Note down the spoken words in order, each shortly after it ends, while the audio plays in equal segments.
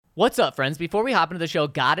What's up, friends? Before we hop into the show,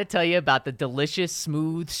 gotta tell you about the delicious,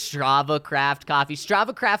 smooth Strava Craft coffee.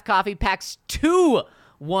 Strava Craft coffee packs two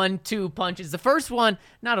 1-2 punches. The first one,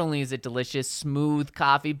 not only is it delicious, smooth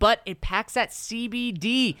coffee, but it packs that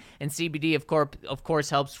CBD. And CBD, of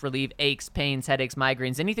course, helps relieve aches, pains, headaches,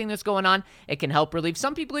 migraines, anything that's going on, it can help relieve.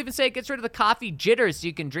 Some people even say it gets rid of the coffee jitters, so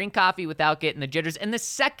you can drink coffee without getting the jitters. And the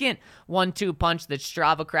second 1-2 punch that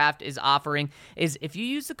Strava Craft is offering is if you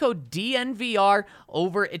use the code DNVR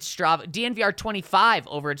over at Strava, DNVR25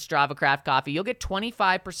 over at Strava Craft Coffee, you'll get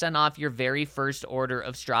 25% off your very first order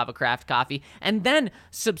of Strava Craft Coffee. And then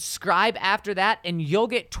subscribe after that, and you'll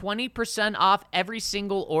get 20% off every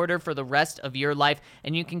single order for the rest of your life.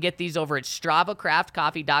 And you can get these over at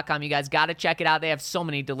StravaCraftCoffee.com. You guys got to check it out. They have so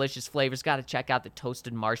many delicious flavors. Got to check out the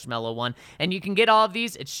toasted marshmallow one. And you can get all of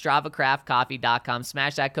these at StravaCraftCoffee.com.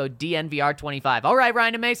 Smash that code DNVR25. All right,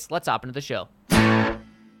 Ryan and Mace, let's hop into the show. Number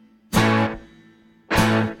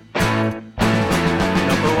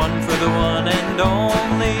one for the one and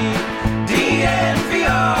only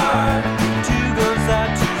DNVR.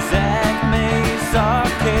 Out to Zach Mace,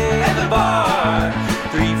 Arcade, and the bar.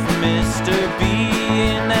 3 for Mr. B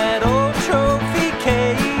in that old trophy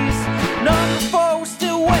case. Number 4 we're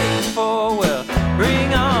still waiting for, well,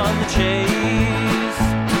 bring on the chase.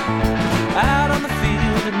 Out on the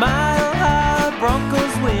field at Mile High,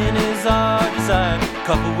 Broncos win is our desire.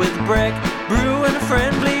 Couple with Breck, Brew, and a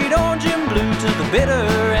friend, bleed orange and blue to the bitter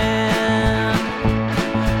end.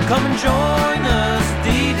 Come and join us,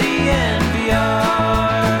 DNVR.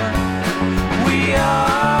 We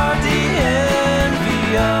are DNVR.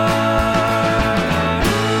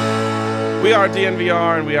 We are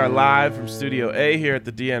DNVR, and we are live from Studio A here at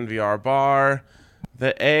the DNVR bar.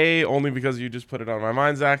 The A, only because you just put it on my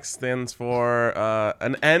mind, Zach, stands for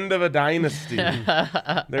an end of a dynasty.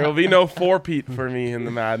 There will be no four-peat for me in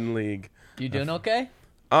the Madden League. You doing okay?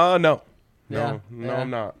 No. Yeah, I'm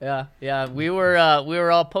not. Yeah. We were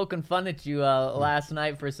all poking fun at you last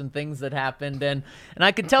night for some things that happened, and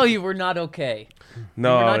I could tell you we're not okay.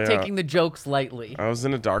 No, we're not taking the jokes lightly. I was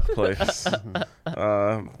in a dark place.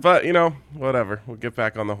 But, whatever. We'll get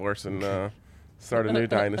back on the horse and start a new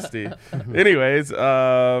dynasty. Anyways,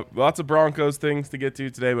 lots of Broncos things to get to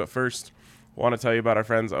today, but first, want to tell you about our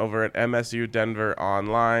friends over at MSU Denver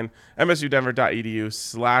Online,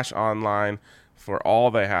 msudenver.edu/online. for all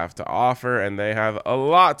they have to offer, and they have a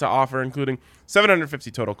lot to offer, including 750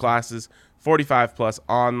 total classes, 45 plus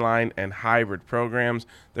online and hybrid programs.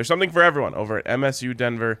 There's something for everyone over at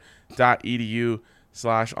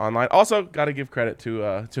msudenver.edu/online. Also, got to give credit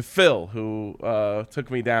to Phil, who took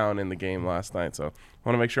me down in the game last night. So I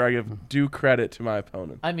want to make sure I give due credit to my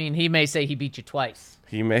opponent. I mean, he may say he beat you twice.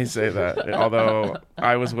 He may say that, although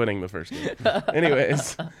I was winning the first game.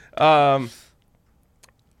 Anyways,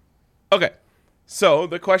 okay. So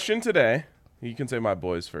the question today, you can say my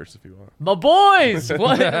boys first if you want. My boys!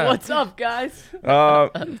 What's up, guys?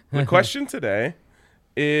 The question today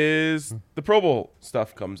is the Pro Bowl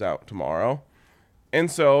stuff comes out tomorrow.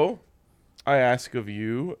 And so I ask of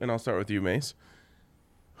you, and I'll start with you, Mace,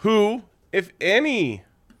 who, if any,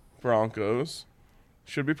 Broncos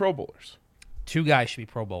should be Pro Bowlers? 2 guys should be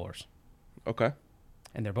Pro Bowlers. Okay.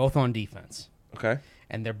 And they're both on defense. Okay.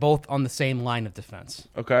 And they're both on the same line of defense.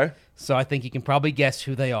 Okay. So I think you can probably guess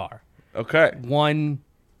who they are. Okay. One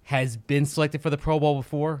has been selected for the Pro Bowl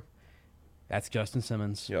before. That's Justin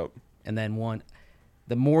Simmons. Yep. And then one,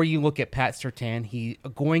 the more you look at Pat Surtain,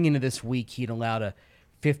 going into this week, he'd allowed a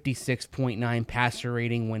 56.9 passer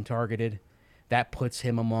rating when targeted. That puts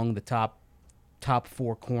him among the top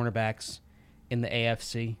 4 cornerbacks in the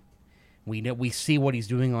AFC. We see what he's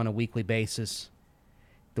doing on a weekly basis.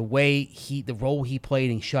 The role he played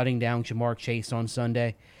in shutting down Jamar Chase on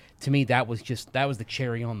Sunday, to me, that was the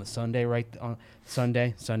cherry on the Sunday, right? On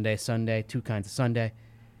Sunday, 2 kinds of Sunday.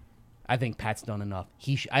 I think Pat's done enough.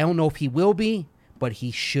 I don't know if he will be, but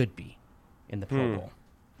he should be in the Pro Bowl.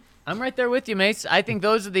 I'm right there with you, Mace. I think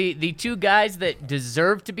those are the 2 guys that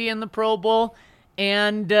deserve to be in the Pro Bowl.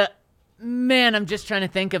 And, man, I'm just trying to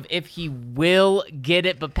think of if he will get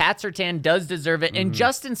it. But Pat Surtain does deserve it. And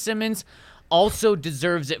Justin Simmons also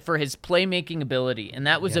deserves it for his playmaking ability, and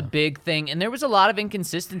that was a big thing. And there was a lot of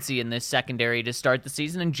inconsistency in this secondary to start the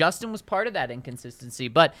season, and Justin was part of that inconsistency,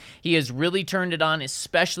 but he has really turned it on,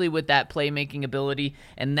 especially with that playmaking ability,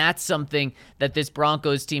 and that's something that this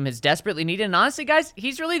Broncos team has desperately needed. And honestly, guys,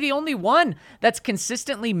 he's really the only one that's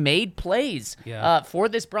consistently made plays for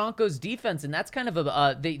this Broncos defense, and that's kind of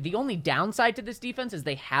the only downside to this defense is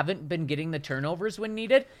they haven't been getting the turnovers when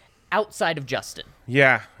needed. outside of Justin.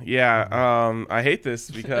 Yeah. I hate this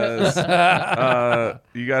because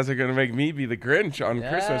you guys are gonna make me be the Grinch on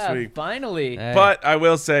Christmas week. Finally. But I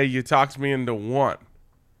will say you talked me into one.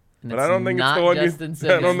 And But I don't think it's the one Justin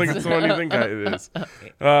you. I don't think it's the one you think it is.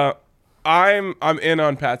 I'm in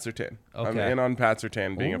on Pat Surtain. I'm Okay. in on Pat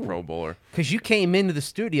Surtain being a Pro Bowler. Because you came into the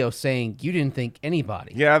studio saying you didn't think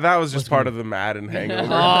anybody. Yeah, that was just part of the Madden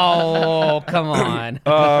hangover. Oh, come on.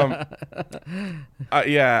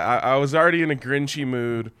 I was already in a Grinchy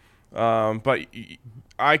mood, but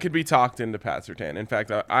I could be talked into Pat Surtain. In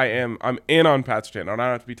fact, I'm in on Pat Surtain. I don't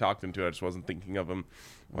have to be talked into. I just wasn't thinking of him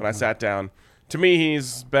when I sat down. To me,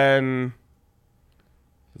 he's been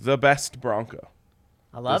the best Bronco.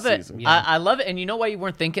 I love this it. season. I love it. And you know why you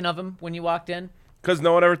weren't thinking of him when you walked in? Because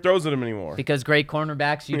no one ever throws at him anymore. Because great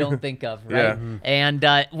cornerbacks you don't think of, right? Yeah. And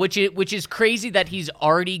which is crazy that he's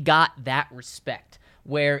already got that respect.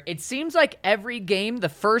 Where it seems like every game, the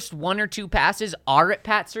first one or two passes are at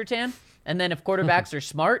Pat Surtain, and then if quarterbacks are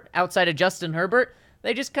smart, outside of Justin Herbert,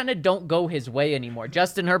 they just kind of don't go his way anymore.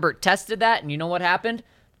 Justin Herbert tested that, and you know what happened?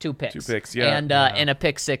 2 picks. 2 picks, yeah. And a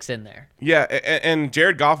pick 6 in there. Yeah, and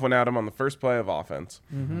Jared Goff went at him on the first play of offense.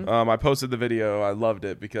 I posted the video. I loved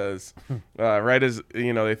it because right as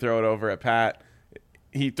they throw it over at Pat,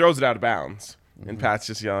 he throws it out of bounds. And Pat's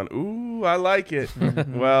just yelling, "Ooh, I like it."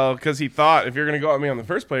 Well, because he thought if you're going to go at me on the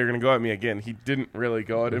first play, you're going to go at me again. He didn't really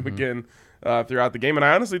go at him again throughout the game. And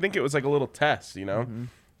I honestly think it was like a little test,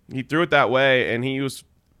 He threw it that way, and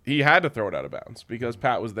he had to throw it out of bounds because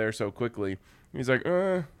Pat was there so quickly. He's like,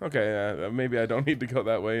 okay, maybe I don't need to go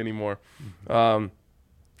that way anymore. And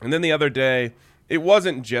then the other day, it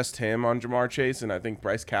wasn't just him on Jamar Chase, and I think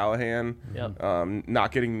Bryce Callahan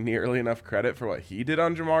not getting nearly enough credit for what he did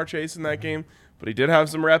on Jamar Chase in that game. But he did have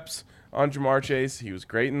some reps on Jamar Chase. He was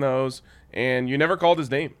great in those, and you never called his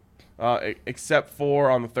name except for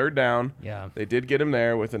on the third down. Yeah. They did get him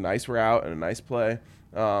there with a nice route and a nice play.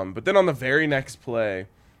 But then on the very next play,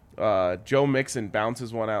 Joe Mixon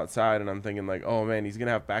bounces one outside, and I'm thinking like, oh man, he's gonna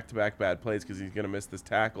have back-to-back bad plays because he's gonna miss this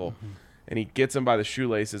tackle, and he gets him by the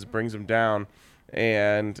shoelaces, brings him down,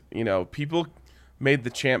 and people made the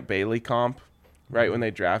Champ Bailey comp right when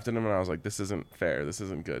they drafted him, and I was like, this isn't fair, this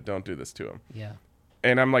isn't good, don't do this to him. Yeah.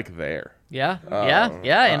 And I'm like there. Yeah. And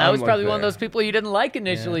I I'm was probably like one of there. those people you didn't like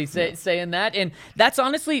initially saying that. And that's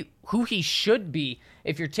honestly who he should be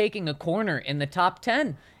if you're taking a corner in the top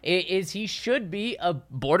 10. Is he should be a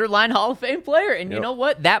borderline Hall of Fame player. And you know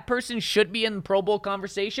what? That person should be in the Pro Bowl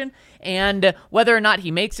conversation. And whether or not he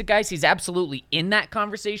makes it, guys, he's absolutely in that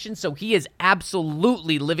conversation. So he is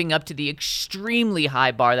absolutely living up to the extremely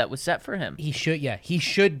high bar that was set for him. He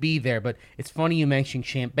should be there. But it's funny you mentioned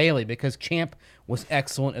Champ Bailey because Champ was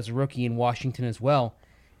excellent as a rookie in Washington as well,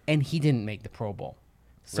 and he didn't make the Pro Bowl.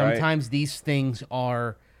 Sometimes these things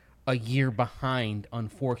are a year behind,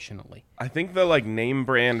 unfortunately. I think the name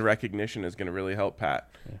brand recognition is going to really help Pat.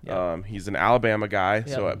 He's an Alabama guy,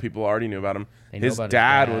 so people already knew about him. His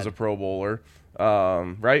dad was a Pro Bowler,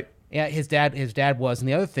 right? Yeah, his dad was. And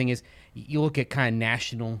the other thing is, you look at kind of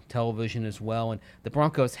national television as well, and the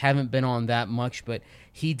Broncos haven't been on that much, but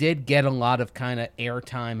he did get a lot of kind of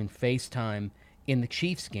airtime and FaceTime in the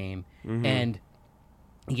Chiefs game. And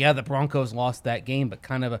yeah, the Broncos lost that game, but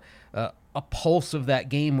kind of a pulse of that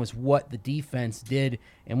game was what the defense did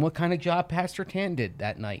and what kind of job Pat Surtain did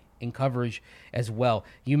that night in coverage as well.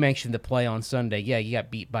 You mentioned the play on Sunday. Yeah, he got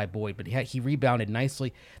beat by Boyd, but he rebounded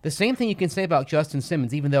nicely. The same thing you can say about Justin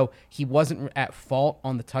Simmons, even though he wasn't at fault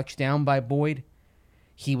on the touchdown by Boyd.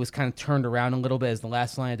 He was kind of turned around a little bit as the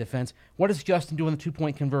last line of defense. What does Justin do on the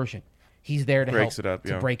 2-point conversion? He's there to Breaks help it up, to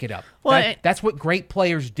yeah. break it up. Well, That's what great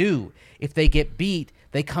players do. If they get beat,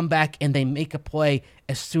 they come back and they make a play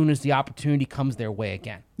as soon as the opportunity comes their way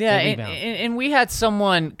again. Yeah, They and, rebound. and we had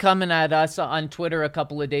someone coming at us on Twitter a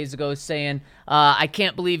couple of days ago saying, I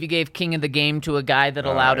can't believe you gave king of the game to a guy that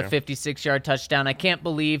allowed a 56-yard touchdown. I can't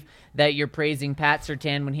believe that you're praising Pat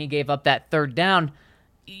Surtain when he gave up that third down.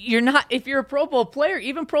 You're not, if you're a Pro Bowl player,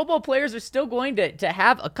 even Pro Bowl players are still going to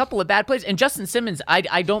have a couple of bad plays. And Justin Simmons,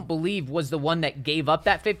 I don't believe, was the one that gave up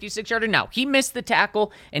that 56-yarder. Now, he missed the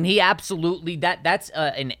tackle, and he absolutely, that's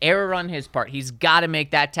an error on his part. He's got to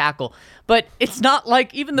make that tackle. But it's not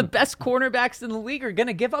like even the best cornerbacks in the league are going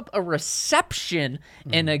to give up a reception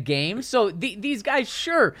in a game. So these guys,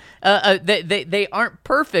 sure, they aren't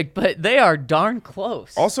perfect, but they are darn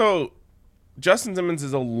close. Also, Justin Simmons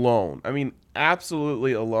is alone. I mean,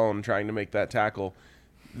 absolutely alone trying to make that tackle.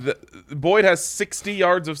 Boyd has 60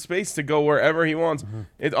 yards of space to go wherever he wants.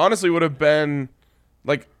 It honestly would have been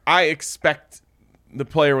I expect the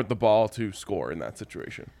player with the ball to score in that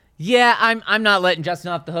situation. Yeah, I'm not letting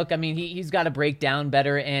Justin off the hook. I mean, he's got to break down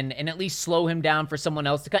better and at least slow him down for someone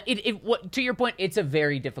else to cut. To your point, it's a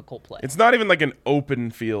very difficult play. It's not even like an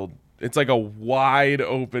open field. It's like a wide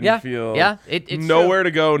open field. Yeah, it's nowhere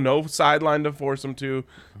true. to go, no sideline to force him to,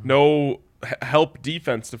 no help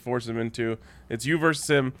defense to force him into. It's you versus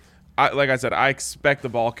him. Like I said, I expect the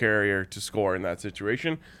ball carrier to score in that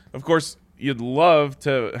situation. Of course, you'd love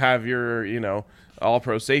to have your,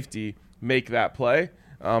 all-pro safety make that play.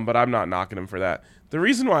 But I'm not knocking him for that. The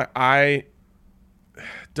reason why I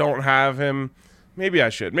don't have him, maybe I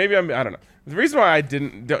should. Maybe I don't know. The reason why I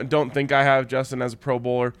don't think I have Justin as a Pro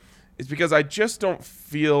Bowler is because I just don't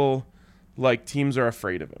feel like teams are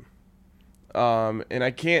afraid of him. And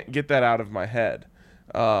I can't get that out of my head.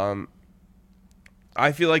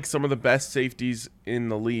 I feel like some of the best safeties in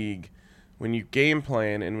the league, when you game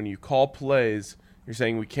plan and when you call plays, you're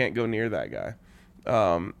saying we can't go near that guy.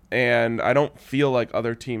 And I don't feel like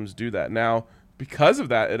other teams do that. Now, because of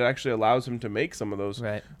that, it actually allows him to make some of those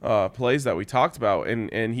plays that we talked about.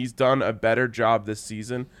 And he's done a better job this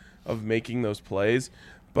season of making those plays.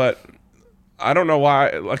 But I don't know why.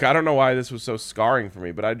 I don't know why this was so scarring for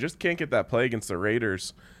me. But I just can't get that play against the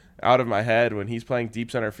Raiders out of my head when he's playing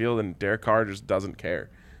deep center field and Derek Carr just doesn't care.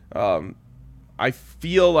 I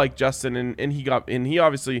feel like Justin and he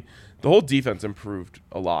obviously the whole defense improved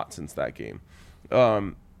a lot since that game.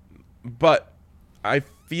 But I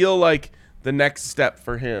feel like the next step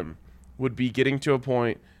for him would be getting to a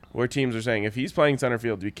point where teams are saying, if he's playing center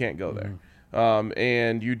field, we can't go there.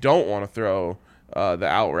 And you don't want to throw the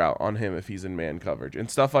out route on him if he's in man coverage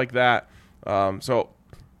and stuff like that. So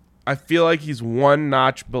I feel like he's one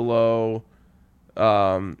notch below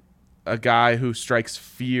a guy who strikes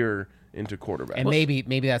fear into quarterback. And maybe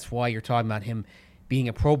that's why you're talking about him being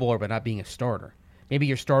a Pro Bowler but not being a starter. Maybe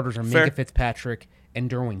your starters are Minka Fitzpatrick and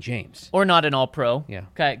Derwin James. Or not an all-pro. Yeah.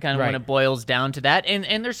 Kind of when it boils down to that.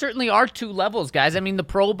 And there certainly are two levels, guys. I mean, the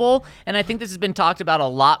Pro Bowl, and I think this has been talked about a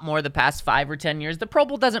lot more the past 5 or 10 years, the Pro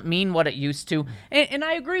Bowl doesn't mean what it used to. And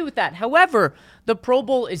I agree with that. However, the Pro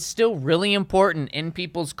Bowl is still really important in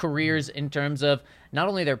people's careers in terms of not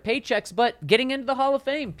only their paychecks, but getting into the Hall of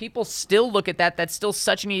Fame. People still look at that. That's still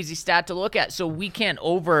such an easy stat to look at. So we can't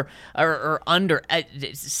overstate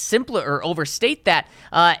that.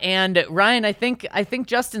 And Ryan, I think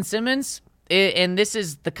Justin Simmons, and this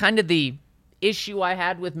is the kind of the issue I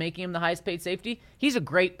had with making him the highest paid safety. He's a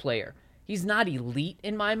great player. He's not elite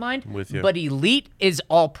in my mind, with you. But elite is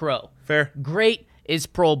all pro. Fair. Great is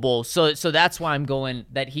Pro Bowl. So that's why I'm going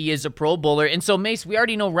that he is a Pro Bowler. And so, Mace, we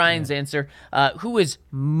already know Ryan's answer. Who is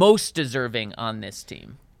most deserving on this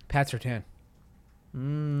team? Pat Surtain.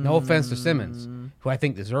 No offense to Simmons, who I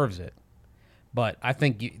think deserves it. But I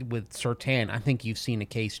think with Surtain, I think you've seen a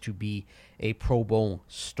case to be a Pro Bowl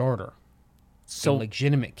starter. So a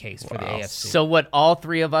legitimate case for the AFC. So what all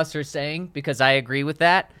three of us are saying, because I agree with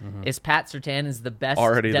that, is Pat Surtain is the best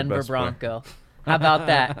Denver Bronco. How about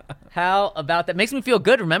that? How about that? Makes me feel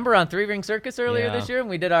good. Remember on Three Ring Circus earlier this year when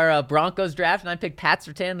we did our Broncos draft and I picked Pat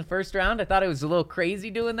Surtain in the first round? I thought it was a little crazy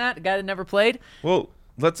doing that, a guy that never played. Well,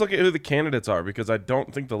 let's look at who the candidates are because I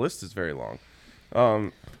don't think the list is very long.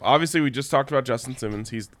 Obviously, we just talked about Justin Simmons.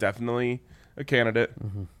 He's definitely a candidate.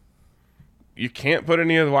 You can't put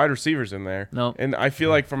any of the wide receivers in there. No. And I feel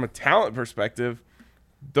like from a talent perspective,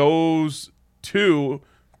 those two,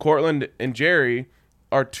 Cortland and Jerry,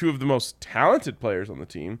 are two of the most talented players on the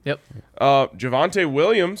team. Yep. Javonte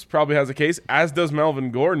Williams probably has a case, as does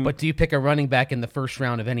Melvin Gordon. But do you pick a running back in the first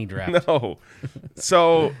round of any draft? No.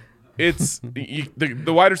 So it's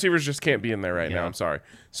the wide receivers just can't be in there right now. I'm sorry.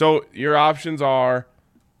 So your options are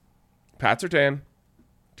Pat Surtain,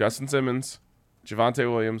 Justin Simmons,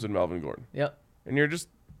 Javonte Williams, and Melvin Gordon. Yep. And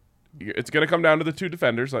it's going to come down to the two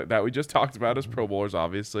defenders like that we just talked about as Pro Bowlers,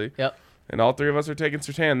 obviously. Yep. And all three of us are taking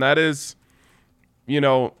Surtain. That is,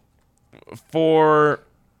 for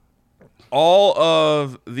all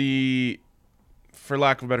of the, for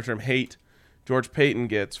lack of a better term, hate George Payton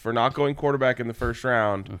gets for not going quarterback in the first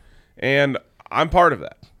round, and I'm part of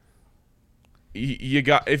that.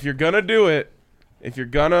 If you're gonna do it, if you're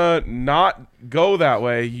gonna not go that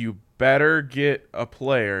way, you better get a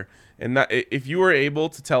player. And that if you were able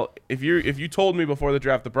to tell, if you told me before the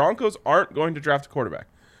draft the Broncos aren't going to draft a quarterback,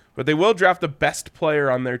 but they will draft the best player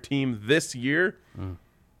on their team this year,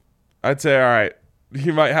 I'd say, all right,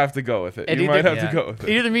 you might have to go with it. It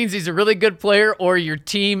either means he's a really good player or your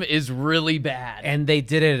team is really bad. And they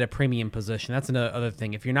did it at a premium position. That's another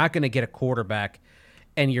thing. If you're not going to get a quarterback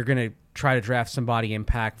and you're going to try to draft somebody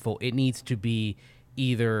impactful, it needs to be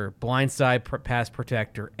either blindside pass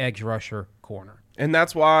protector, edge rusher, corner. And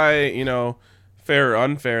that's why, fair or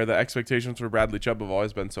unfair, the expectations for Bradley Chubb have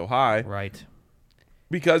always been so high Right.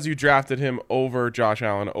 because you drafted him over Josh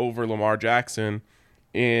Allen, over Lamar Jackson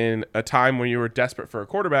in a time when you were desperate for a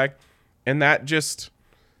quarterback, and that just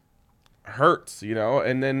hurts,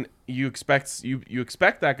 and then you expect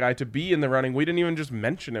that guy to be in the running. We didn't even just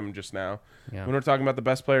mention him just now when we're talking about the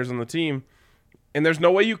best players on the team, and there's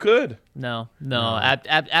no way you could. No,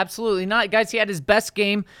 absolutely not. Guys, he had his best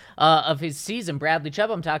game of his season. Bradley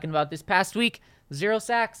Chubb, I'm talking about this past week, 0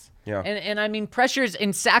 sacks. Yeah. And I mean, pressures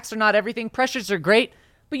and sacks are not everything. Pressures are great,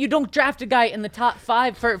 but you don't draft a guy in the top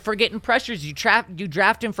 5 for getting pressures. You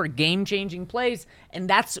draft him for game-changing plays, and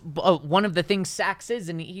that's one of the things sacks is,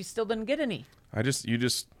 and he still didn't get any. You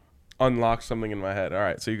just unlocked something in my head. All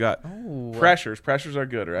right, so you got pressures. Pressures are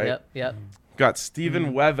good, right? Yep. Got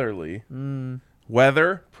Stephen Weatherly.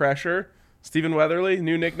 Weather, pressure. Stephen Weatherly,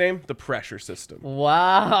 new nickname, the pressure system.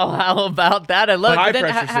 Wow, how about that? I love High it.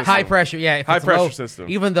 pressure system. High pressure, yeah. If High it's pressure low, system.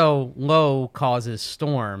 Even though low causes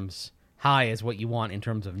storms, high is what you want in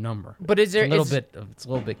terms of number. But is there it's a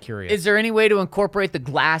little bit curious. Is there any way to incorporate the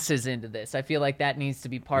glasses into this? I feel like that needs to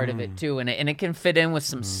be part of it too, and it can fit in with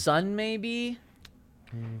some sun maybe.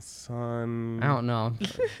 Son, I don't know.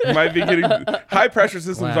 you might be getting high pressure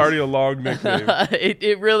system's already a long nickname.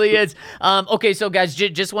 It really is. Okay, so guys,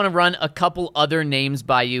 just want to run a couple other names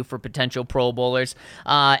by you for potential Pro Bowlers,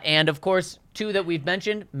 and of course 2 that we've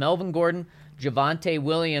mentioned: Melvin Gordon, Javonte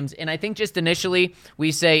Williams. And I think just initially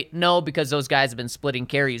we say no because those guys have been splitting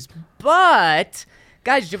carries. But,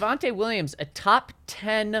 guys, Javonte Williams, a top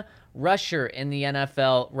 10 rusher in the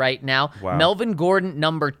NFL right now. Wow. Melvin Gordon,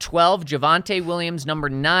 number 12. Javonte Williams, number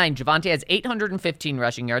 9. Javonte has 815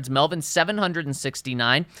 rushing yards. Melvin,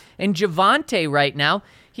 769. And Javonte right now,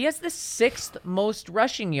 he has the 6th most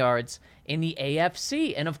rushing yards in the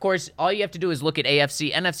AFC. And, of course, all you have to do is look at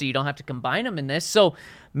AFC, NFC. You don't have to combine them in this. So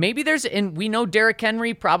maybe and we know Derrick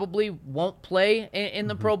Henry probably won't play in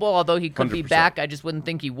the Pro Bowl, although he could be 100%. back. I just wouldn't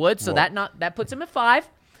think he would. So that puts him at 5.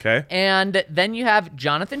 Okay. And then you have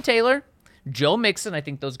Jonathan Taylor, Joe Mixon. I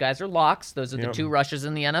think those guys are locks. Those are the 2 rushers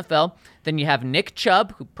in the NFL. Then you have Nick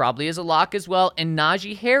Chubb, who probably is a lock as well, and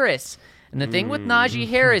Najee Harris. And the thing with Najee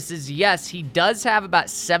Harris is, yes, he does have about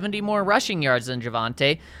 70 more rushing yards than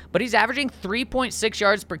Javonte, but he's averaging 3.6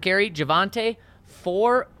 yards per carry. Javonte,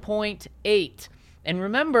 4.8. And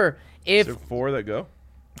remember, Is there 4 that go?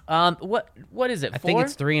 what is it? I 4? think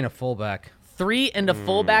it's 3 and a fullback. 3 and a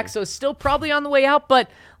fullback, so still probably on the way out.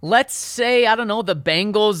 But let's say, I don't know, the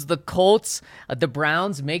Bengals, the Colts, the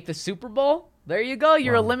Browns make the Super Bowl. There you go.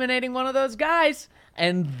 You're eliminating one of those guys.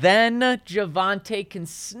 And then Javonte can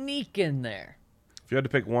sneak in there. If you had to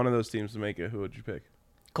pick one of those teams to make it, who would you pick?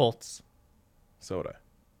 Colts. So would I.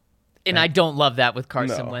 And I don't love that with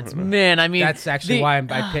Carson No. Wentz. Man, I mean, That's actually why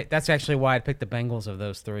I picked. That's actually why I picked the Bengals of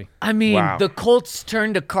those 3. I mean, Wow. the Colts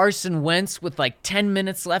turned to Carson Wentz with like 10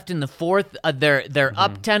 minutes left in the 4th. They're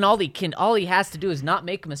up 10. All he has to do is not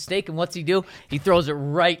make a mistake. And what's he do? He throws it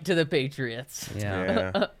right to the Patriots.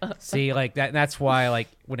 Yeah. See, like that. That's why, like,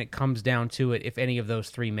 when it comes down to it, if any of those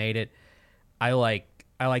 3 made it, I like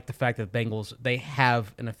the fact that the Bengals, they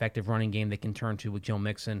have an effective running game they can turn to with Joe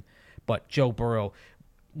Mixon, but Joe Burrow,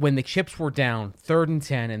 when the chips were down, 3rd and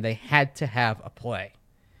 10, and they had to have a play,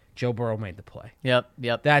 Joe Burrow made the play.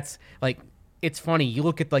 Yep. That's like, it's funny. You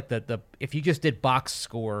look at like the if you just did box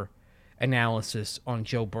score analysis on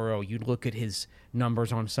Joe Burrow, you'd look at his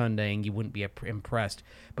numbers on Sunday and you wouldn't be impressed.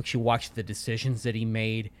 But you watch the decisions that he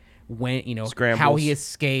made, when how Scrambles. he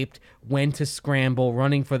escaped, when to scramble,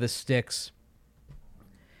 running for the sticks.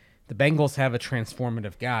 The Bengals have a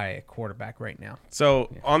transformative guy at quarterback right now. So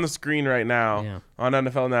on the screen right now, Yeah. on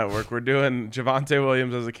NFL Network, we're doing Javonte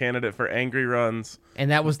Williams as a candidate for angry runs.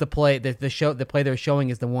 And that was the play. The play they're showing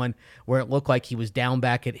is the one where it looked like he was down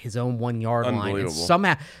back at his own 1 yard line, and Unbelievable.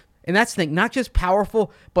 somehow, and that's the thing, not just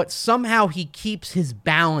powerful, but somehow he keeps his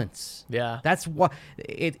balance. Yeah. That's what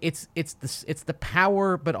it's the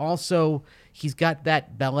power, but also he's got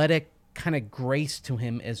that balletic kind of grace to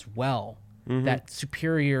him as well. That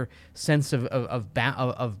superior sense of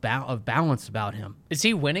balance about him. Is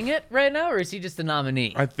he winning it right now, or is he just a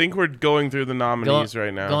nominee? I think we're going through the nominees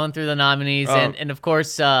right now. Going through the nominees, and of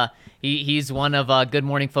course, he's one of Good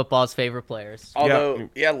Morning Football's favorite players. Although,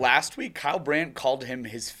 last week Kyle Brandt called him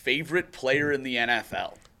his favorite player in the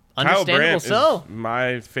NFL. Kyle Understandable Brandt so. is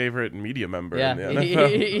my favorite media member Yeah, in the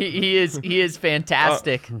NFL. he is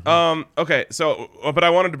fantastic. Okay, so but I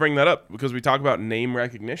wanted to bring that up because we talk about name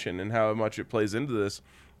recognition and how much it plays into this.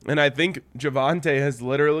 And I think Javonte has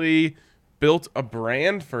literally built a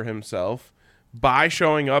brand for himself by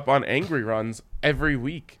showing up on angry runs every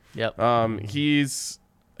week. Yep. He's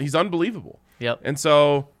unbelievable. Yep. And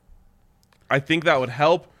so I think that would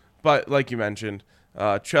help. But like you mentioned,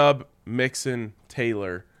 Chubb, Mixon,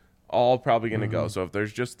 Taylor, all probably going to go. So if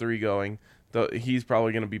there's just 3 going, he's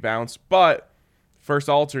probably going to be bounced. But first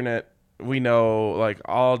alternate, we know, like,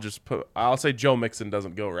 I'll say Joe Mixon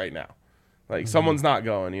doesn't go right now. Like, someone's not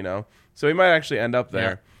going, So he might actually end up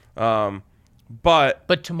there.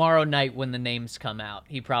 But tomorrow night when the names come out,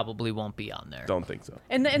 he probably won't be on there. don't think so.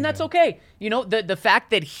 And that's okay. The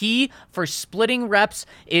fact that he, for splitting reps,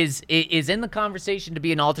 is in the conversation to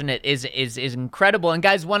be an alternate is incredible. And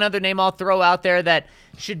guys, one other name I'll throw out there that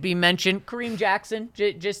should be mentioned, Kareem Jackson.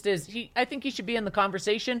 I think he should be in the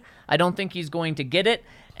conversation. I don't think he's going to get it.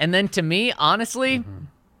 And then to me, honestly,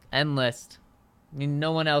 end list. I mean,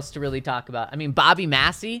 no one else to really talk about. I mean, Bobby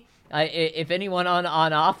Massey. If anyone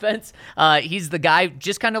on offense, he's the guy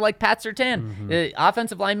just kind of like Pat Surtain. The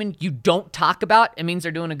offensive lineman you don't talk about, it means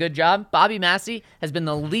they're doing a good job. Bobby Massey has been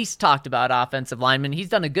the least talked about offensive lineman. He's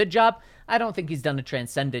done a good job. I don't think he's done a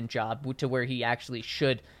transcendent job to where he actually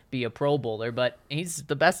should be a Pro Bowler, but he's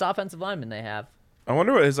the best offensive lineman they have. I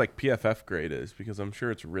wonder what his PFF grade is, because I'm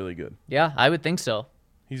sure it's really good. Yeah, I would think so.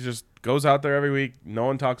 He just goes out there every week. No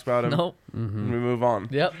one talks about him. Nope. And we move on.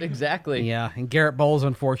 Yep, exactly. Yeah, and Garrett Bowles,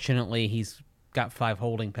 unfortunately, he's got 5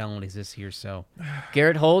 holding penalties this year. So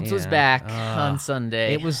Garrett Holtz was back on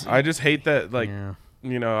Sunday. I just hate that,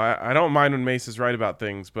 I don't mind when Mace is right about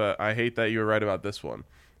things, but I hate that you were right about this one.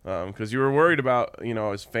 Because you were worried about,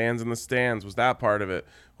 his fans in the stands. Was that part of it?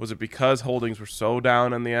 Was it because holdings were so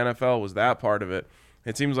down in the NFL? Was that part of it?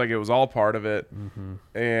 It seems like it was all part of it.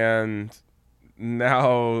 And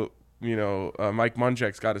now, Mike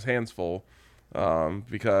Munchak's got his hands full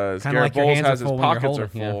because Kinda Garrett like your Bowles hands has are his full when you're pockets are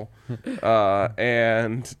holding, full.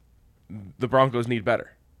 And the Broncos need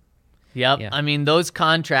better. Yep. Yeah. I mean, those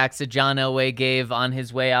contracts that John Elway gave on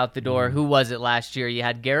his way out the door, who was it last year? You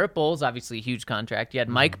had Garrett Bowles, obviously a huge contract. You had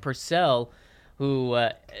Mike Purcell, who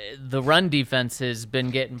the run defense has been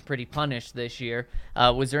getting pretty punished this year.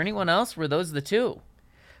 Was there anyone else? Were those the 2?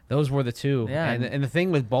 those were the 2. Yeah. And the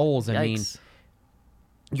thing with Bowles, I mean, Yikes.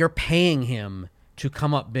 you're paying him to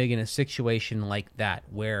come up big in a situation like that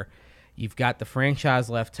where you've got the franchise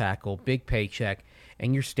left tackle, big paycheck,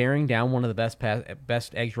 and you're staring down one of the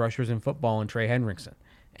best edge rushers in football in Trey Hendrickson.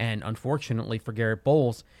 And unfortunately for Garrett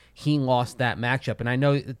Bowles, he lost that matchup. And I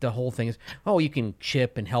know that the whole thing is, oh, you can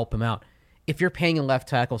chip and help him out. If you're paying a left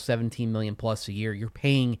tackle $17 million plus a year, you're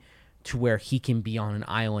paying to where he can be on an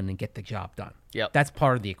island and get the job done. Yep. That's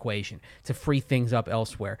part of the equation, to free things up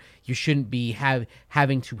elsewhere. You shouldn't be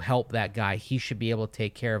having to help that guy. He should be able to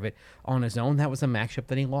take care of it on his own. That was a matchup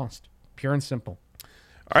that he lost. Pure and simple.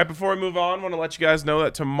 All right, before we move on, I want to let you guys know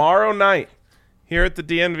that tomorrow night here at the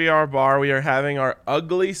DNVR bar, we are having our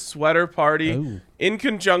ugly sweater party in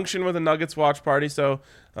conjunction with a Nuggets watch party. So,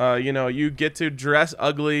 you get to dress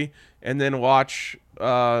ugly and then watch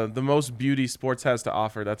the most beauty sports has to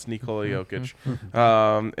offer. That's Nikola Jokic.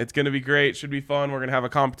 It's going to be great. Should be fun. We're going to have a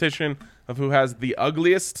competition of who has the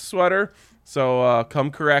ugliest sweater. So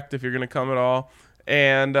come correct if you're going to come at all.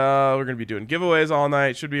 And we're going to be doing giveaways all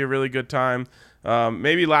night. Should be a really good time.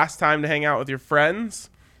 Maybe last time to hang out with your friends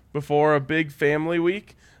before a big family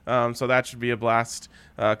week. So that should be a blast.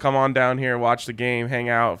 Come on down here, watch the game, hang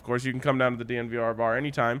out. Of course, you can come down to the DNVR bar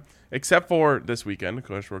anytime, except for this weekend. Of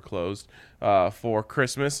course, we're closed for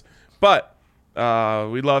Christmas. But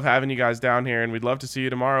we love having you guys down here, and we'd love to see you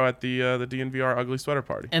tomorrow at the DNVR Ugly Sweater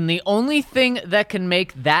Party. And the only thing that can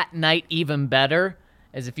make that night even better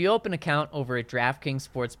is if you open an account over at DraftKings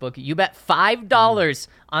Sportsbook, you bet $5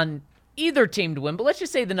 on either team to win, but let's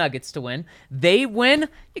just say the Nuggets to win. They win,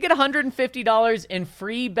 you get $150 in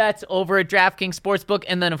free bets over at DraftKings Sportsbook,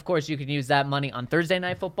 and then, of course, you can use that money on Thursday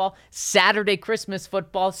Night Football, Saturday Christmas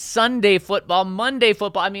football, Sunday football, Monday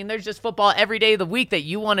football. I mean, there's just football every day of the week that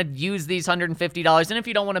you want to use these $150, and if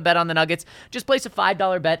you don't want to bet on the Nuggets, just place a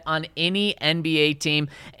 $5 bet on any NBA team,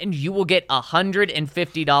 and you will get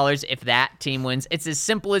 $150 if that team wins. It's as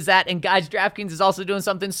simple as that, and guys, DraftKings is also doing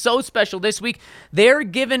something so special this week. They're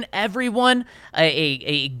giving everyone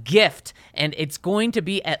a gift, and it's going to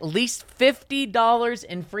be at least $50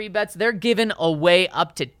 in free bets. They're giving away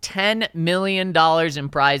up to $10 million in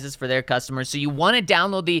prizes for their customers. So you want to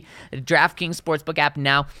download the DraftKings Sportsbook app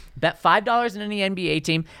now, bet $5 in any NBA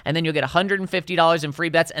team, and then you'll get $150 in free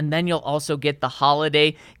bets, and then you'll also get the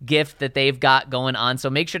holiday gift that they've got going on. So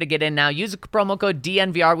make sure to get in now. Use the promo code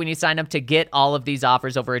DNVR when you sign up to get all of these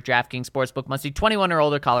offers over at DraftKings Sportsbook. Must be 21 or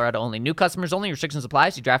older, Colorado only. New customers only. Restrictions apply.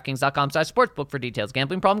 See DraftKings.com/sportsbook for details.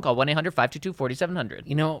 Gambling problem? Call 1-800-522-4700.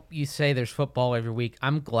 You know, you say there's football every week.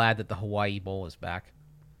 I'm glad that the Hawaii Bowl is back.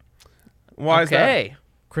 Why is that? Okay.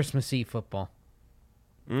 Christmas Eve football.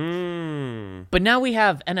 But now we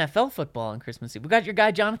have NFL football on Christmas Eve. We got your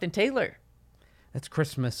guy Jonathan Taylor. That's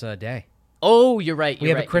Christmas Day. Oh, you're right. We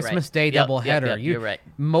have a Christmas Day doubleheader. Yep, you're right.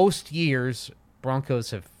 Most years,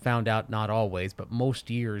 Broncos have found out, not always, but most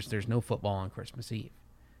years there's no football on Christmas Eve.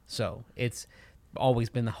 So it's always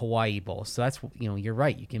been the Hawaii Bowl. So that's, you're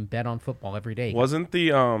right. You can bet on football every day. Wasn't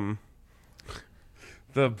the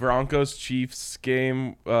Broncos Chiefs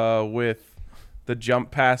game with the jump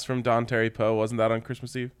pass from Don Terry Poe, wasn't that on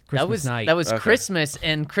Christmas Eve? Christmas night. That was Okay. Christmas,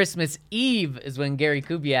 and Christmas Eve is when Gary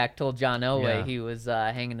Kubiak told John Elway Yeah. he was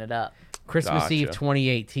hanging it up. Christmas Gotcha. Eve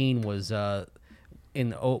 2018 was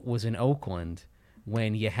in Oakland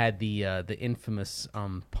when you had the infamous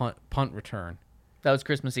punt return. That was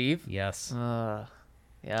Christmas Eve? Yes.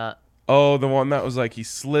 Yeah. Oh, the one that was like he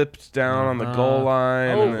slipped down on the goal line.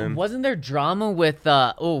 Oh, and then, wasn't there drama with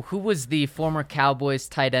who was the former Cowboys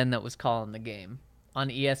tight end that was calling the game on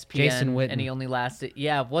ESPN? Jason Witten. And he only lasted.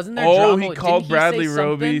 Yeah, wasn't there oh, drama? he called Didn't Bradley say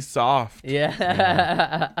Roby something? soft.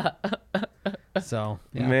 Yeah. So,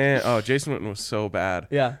 yeah. Man, oh, Jason Witten was so bad.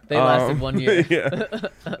 Yeah, they lasted 1 year.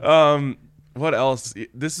 Yeah. What else?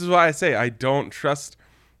 This is why I say I don't trust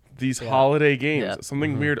these holiday games. Yeah.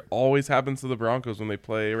 Something weird always happens to the Broncos when they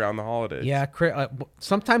play around the holidays. Yeah,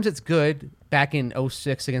 sometimes it's good. Back in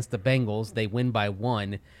 06 against the Bengals, they win by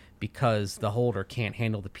 1 because the holder can't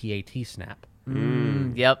handle the PAT snap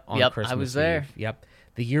Yep. on Yep. Christmas I was there. Eve. Yep.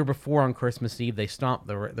 The year before on Christmas Eve, they stomped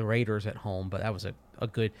the Raiders at home, but that was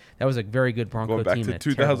a very good Bronco Going back team. to and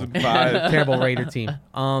a terrible- 2005. terrible Raider team.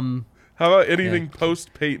 How about anything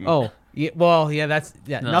post Peyton? Oh, yeah, well, yeah,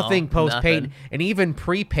 nothing post Peyton, nothing. and even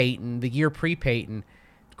pre Peyton, the year pre Peyton,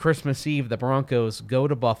 Christmas Eve, the Broncos go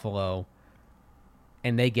to Buffalo,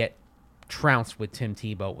 and they get trounced with Tim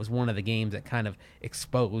Tebow. It was one of the games that kind of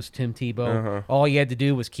exposed Tim Tebow. All you had to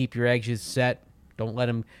do was keep your edges set. Don't let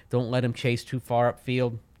him chase too far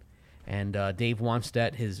upfield. And Dave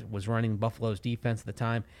Wannstedt was running Buffalo's defense at the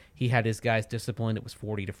time. He had his guys disciplined. It was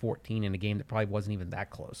 40-14 in a game that probably wasn't even that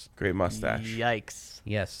close. Great mustache. Yikes.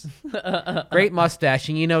 Yes. Great mustache.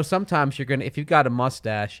 And sometimes if you've got a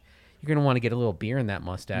mustache, you're going to want to get a little beer in that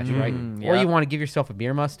mustache, right? Or yeah. you want to give yourself a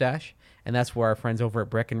beer mustache. And that's where our friends over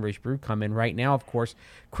at Breckenridge Brew come in right now. Of course,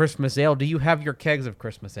 Christmas ale. Do you have your kegs of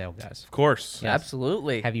Christmas ale, guys? Of course. Yeah,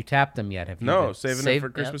 absolutely. Have you tapped them yet? Have you No, been- saving it for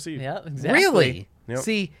Christmas Eve. Yeah, exactly. Really? Yep.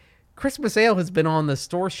 See, Christmas ale has been on the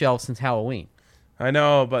store shelf since Halloween. I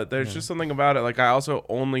know, but there's just something about it. Like, I also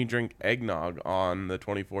only drink eggnog on the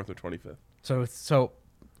 24th or 25th. So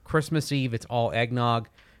Christmas Eve, it's all eggnog,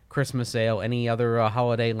 Christmas ale. Any other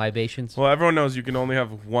holiday libations? Well, everyone knows you can only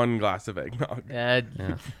have one glass of eggnog.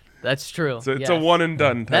 That's true. So it's yes. a one and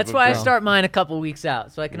done type That's of why I drink. start mine a couple weeks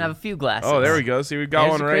out, so I can have a few glasses. Oh, there we go. See, we've got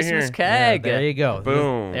There's one a right Christmas here. keg. There you go.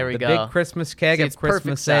 Boom. There we The go. big Christmas keg See, of it's perfect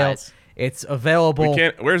Christmas ale. size. It's available. We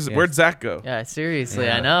can't. Where'd Zach go? Yeah, seriously,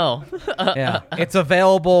 I know. Yeah, it's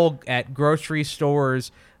available at grocery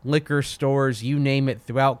stores, liquor stores, you name it,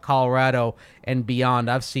 throughout Colorado and beyond.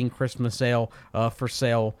 I've seen Christmas ale for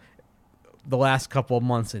sale the last couple of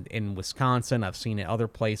months in Wisconsin. I've seen it other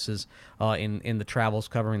places in the travels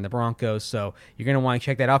covering the Broncos. So you're going to want to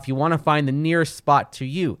check that out. If you want to find the nearest spot to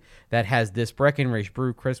you that has this Breckenridge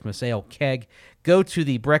Brew Christmas Ale keg, go to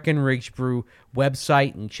the Breckenridge Brew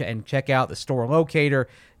website and check out the store locator.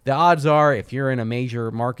 The odds are, if you're in a major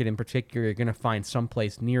market in particular, you're going to find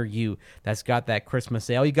someplace near you that's got that Christmas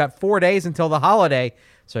ale. You got 4 days until the holiday,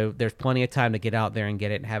 so there's plenty of time to get out there and get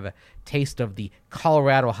it and have a taste of the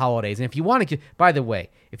Colorado holidays. And if you want to, by the way,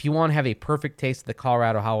 if you want to have a perfect taste of the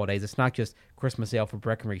Colorado holidays, it's not just Christmas ale for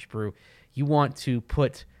Breckenridge Brew. You want to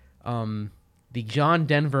put the John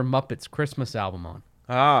Denver Muppets Christmas album on.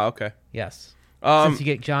 Ah, okay. Yes. Since you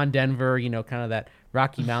get John Denver, kind of that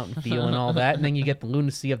Rocky Mountain feel and all that, and then you get the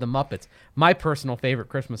lunacy of the Muppets. My personal favorite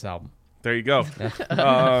Christmas album. There you go.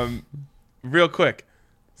 Real quick.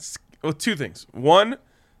 Well, two things. One,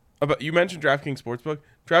 you mentioned DraftKings Sportsbook.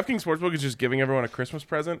 DraftKings Sportsbook is just giving everyone a Christmas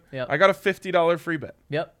present. Yep. I got a $50 free bet.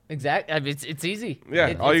 Yep, exactly. It's easy.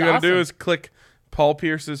 Yeah, all you it's got to do awesome. is click Paul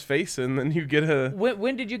Pierce's face, and then you get a...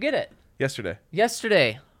 When did you get it? Yesterday.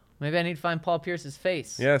 Yesterday. Maybe I need to find Paul Pierce's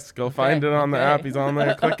face. Yes, go find it on the okay. app. He's on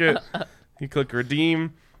there. Click it. You click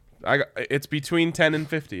redeem. It's between 10 and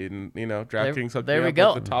 50, and DraftKings hooked there me we up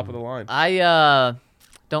go. at the top of the line. I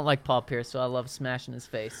don't like Paul Pierce, so I love smashing his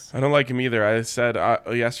face. I don't like him either. I said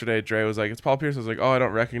yesterday, Dre was like, "It's Paul Pierce." I was like, "Oh, I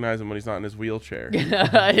don't recognize him when he's not in his wheelchair."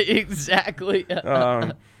 Exactly.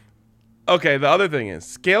 Okay, the other thing is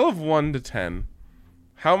scale of 1 to 10.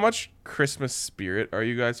 How much Christmas spirit are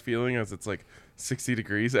you guys feeling as it's like 60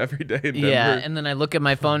 degrees every day in Denver? Yeah, and then I look at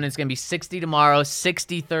my phone, and it's going to be 60 tomorrow,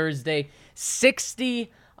 60 Thursday,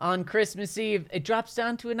 60 on Christmas Eve. It drops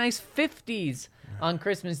down to a nice 50s on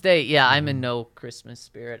Christmas Day. Yeah, I'm in no Christmas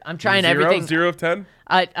spirit. I'm trying everything. 0 of 10?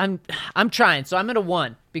 I'm trying. So I'm at a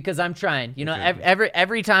 1 because I'm trying. You know, Okay.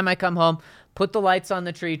 every time I come home, put the lights on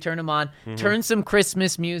the tree, turn them on, turn some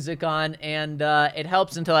Christmas music on, and it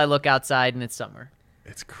helps until I look outside and it's summer.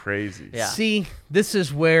 It's crazy. Yeah. See, this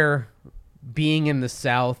is where being in the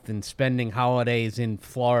South and spending holidays in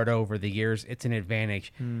Florida over the years, it's an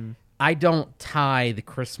advantage. I don't tie the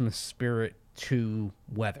Christmas spirit to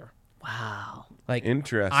weather. Wow. Like,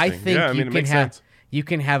 Interesting. I think Yeah, I mean, you it can makes have sense. you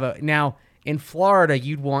can have a now in Florida.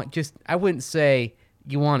 You'd want just I wouldn't say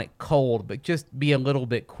you want it cold, but just be a little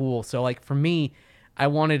bit cool. So like for me, I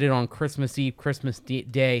wanted it on Christmas Eve, Christmas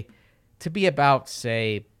Day, to be about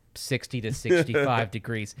say 60 to 65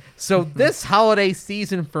 degrees. So this holiday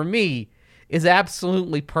season for me is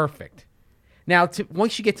absolutely perfect. Now,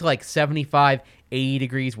 once you get to like 75, 80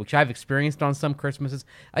 degrees, which I've experienced on some Christmases,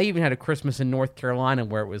 I even had a Christmas in North Carolina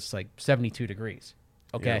where it was like 72 degrees.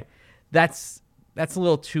 Okay, Yeah. that's a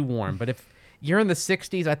little too warm. But if you're in the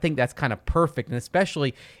 60s, I think that's kind of perfect. And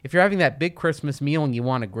especially if you're having that big Christmas meal and you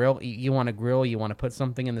want to grill, you want to put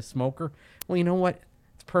something in the smoker. Well, you know what?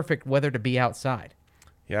 It's perfect weather to be outside.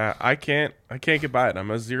 Yeah, I can't get by it. I'm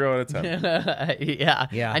a 0 out of 10. Yeah.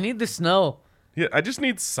 Yeah. I need the snow. Yeah, I just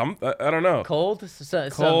need some. I don't know. Cold, some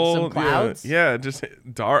Cold, clouds. Yeah, just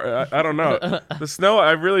dark. I don't know. The snow.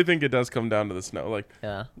 I really think it does come down to the snow. Like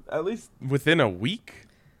Yeah. at least within a week.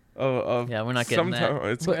 Of Yeah, we're not getting that. sometime-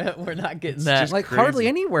 It's We're not getting it's that. just Like crazy. hardly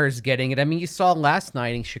anywhere is getting it. I mean, you saw last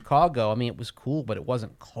night in Chicago. I mean, it was cool, but it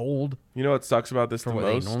wasn't cold You know what sucks about this for the what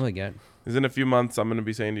most they normally get. is in a few months I'm going to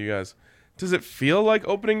be saying to you guys, does it feel like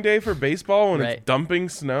opening day for baseball when Right. it's dumping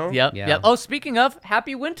snow? Yep. Yeah. Yep. Oh, speaking of,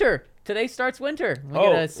 happy winter. Today starts winter. We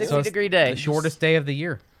Oh, get a 60-degree day. The shortest day of the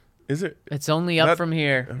year. Is it? It's only up That- from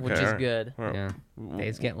here, which Okay, is alright. good. Well, Yeah,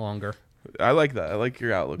 days get longer. I like that. I like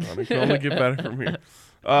your outlook on it. It can only get better from here.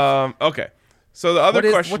 Okay. So the other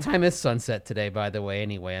question. What time is sunset today? By the way,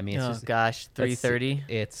 anyway, I mean, it's Oh just, gosh, 3:30.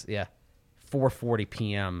 It's 4:40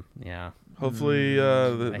 p.m. Yeah, Hopefully I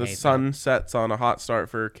the hate sun sets on a hot start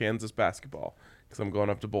for Kansas basketball because I'm going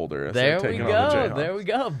up to Boulder. instead There of we taking on the go. Jayhawks. There we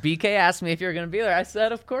go. BK asked me if you were going to be there. I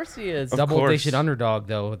said, of course he is. Of double-digit course. underdog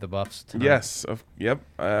though with the Buffs. Tonight. Yes. Yep.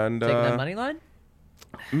 And Taking that money line?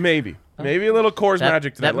 maybe a little Coors That-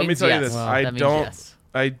 Magic tonight. that Let me means tell you yes. this. Well, I that means don't. yes.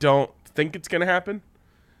 I don't think it's gonna happen,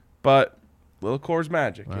 but little Coors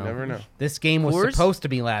Magic. You Well, never know. This game was Coors? supposed to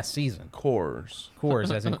be last season. Coors.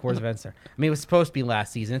 Coors, as in Coors Event Center. I mean, it was supposed to be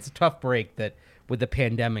last season. It's a tough break that with the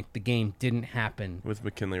pandemic, the game didn't happen. With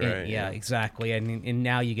McKinley And- Ray. yeah, exactly. And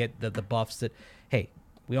now you get the Buffs that, hey,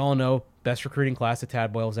 we all know best recruiting class that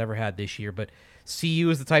Tad Boyle's ever had this year. But CU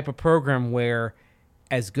is the type of program where,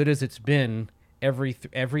 as good as it's been,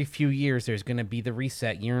 every few years there's going to be the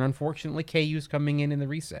reset year, and unfortunately, KU's coming in the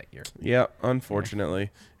reset year. Yeah, unfortunately.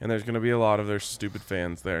 And there's going to be a lot of their stupid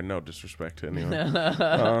fans there. No disrespect to anyone.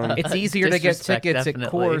 It's easier to get Disrespect, Uh, tickets definitely.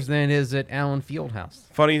 at Coors than it is at Allen Fieldhouse.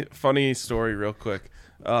 Funny story real quick.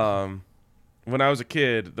 When I was a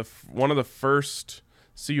kid, one of the first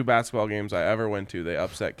CU basketball games I ever went to, they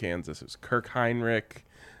upset Kansas. It was Kirk Heinrich.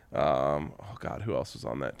 Oh, God, who else was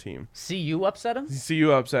on that team? See you upset him?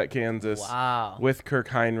 CU upset Kansas. Wow. With Kirk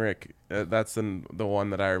Heinrich. That's the one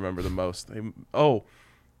that I remember the most. Nick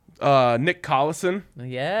Collison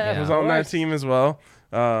Yeah. was of on that course. team as well.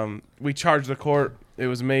 We charged the court. It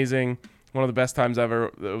was amazing. One of the best times ever.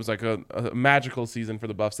 It was like a magical season for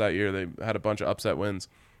the Buffs that year. They had a bunch of upset wins.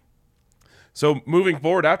 So moving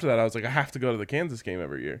forward after that, I was like, I have to go to the Kansas game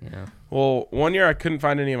every year. Yeah. Well, one year I couldn't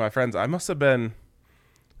find any of my friends. I must have been,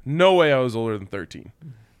 no way I was older than 13,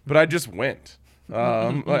 but I just went.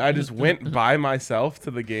 I just went by myself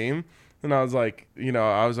to the game, and I was like,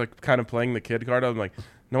 I was like kind of playing the kid card. I'm like,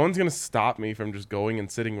 no one's gonna stop me from just going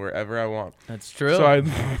and sitting wherever I want. That's true. So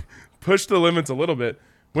I pushed the limits a little bit,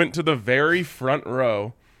 went to the very front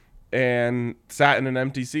row, and sat in an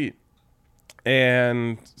empty seat,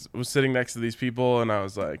 and was sitting next to these people, and I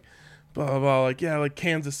was like, blah blah blah, like yeah, like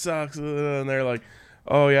Kansas sucks, and they're like,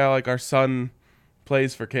 oh yeah, like our son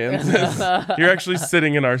plays for Kansas. You're actually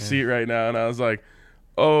sitting in our seat right now, and I was like,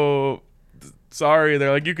 oh, sorry.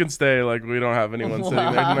 They're like, you can stay. Like we don't have anyone sitting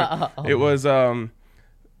there. Wow. It was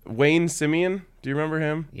Wayne Simeon. Do you remember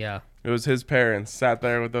him? Yeah. It was his parents. Sat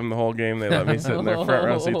there with them the whole game. They let me sit in their front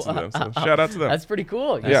row seats with them. So shout out to them. That's pretty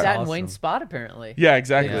cool. You Yeah. sat in Awesome. Wayne's spot, apparently. Yeah,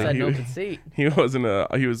 exactly. Just had He, an open seat. he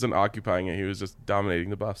wasn't occupying it. He was just dominating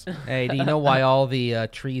the Buffs. Hey, do you know why all the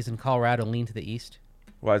trees in Colorado lean to the east?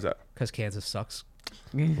 Why is that? Because Kansas sucks.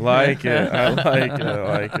 Like it. I like it. I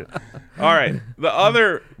like it. All right. The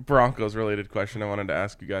other Broncos related question I wanted to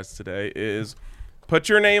ask you guys today is Put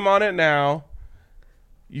your name on it now.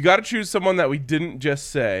 You got to choose someone that we didn't just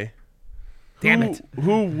say. Damn it.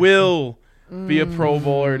 Who will be a Pro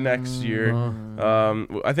Bowler next year?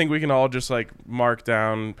 I think we can all just like mark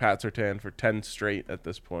down Pat Surtain for 10 straight at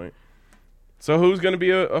this point. So who's going to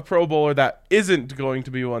be a Pro Bowler that isn't going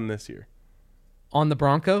to be one this year? On the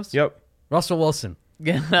Broncos? Yep. Russell Wilson.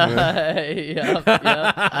 Yep. I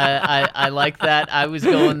like that. I was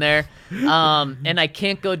going there. And I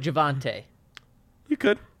can't go Javante. You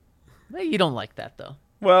could. You don't like that, though.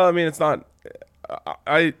 Well, I mean, it's not.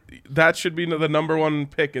 That should be the number one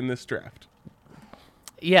pick in this draft.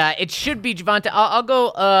 Yeah, it should be Javante. I'll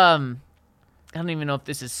go. I don't even know if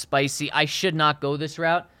this is spicy. I should not go this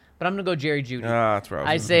route, but I'm gonna go Jerry Jeudy. That's right.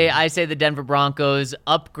 I say the Denver Broncos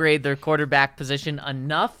upgrade their quarterback position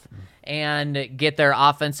enough and get their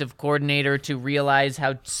offensive coordinator to realize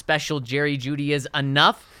how special Jerry Jeudy is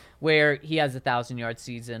enough, where he has a 1,000-yard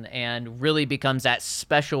season and really becomes that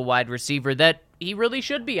special wide receiver that he really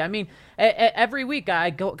should be. I mean, every week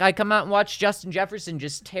I come out and watch Justin Jefferson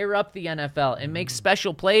just tear up the NFL and make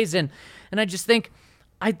special plays, and I just think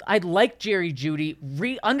I like Jerry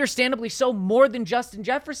Jeudy, understandably so, more than Justin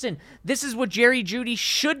Jefferson. This is what Jerry Jeudy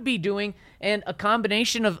should be doing, and a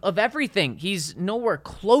combination of everything. He's nowhere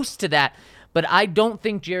close to that, but I don't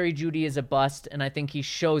think Jerry Jeudy is a bust, and I think he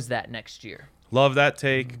shows that next year. Love that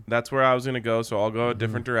take. That's where I was going to go, so I'll go a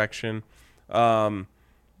different direction. And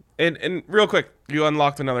real quick, you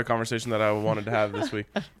unlocked another conversation that I wanted to have this week.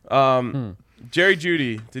 Jerry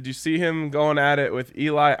Jeudy, did you see him going at it with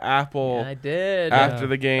Eli Apple I did. after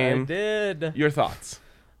the game? I did. Your thoughts?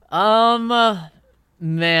 Man,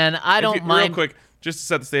 I don't mind. Real quick, just to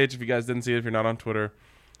set the stage, if you guys didn't see it, if you're not on Twitter,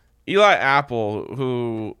 Eli Apple,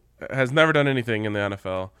 who has never done anything in the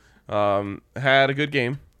NFL, had a good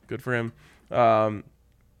game. Good for him.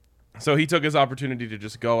 So he took his opportunity to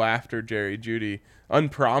just go after Jerry Jeudy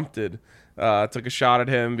unprompted. Took a shot at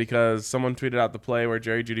him because someone tweeted out the play where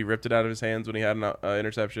Jerry Jeudy ripped it out of his hands when he had an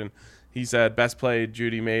interception. He said, best play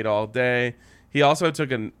Jeudy made all day. He also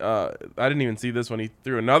took I didn't even see this one. He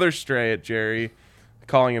threw another stray at Jerry,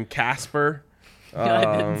 calling him Casper.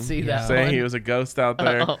 I didn't see that Saying one. he was a ghost out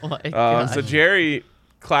there. Oh, my God. So Jerry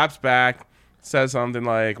claps back, says something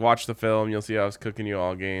like, watch the film. You'll see I was cooking you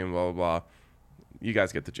all game, blah, blah, blah. You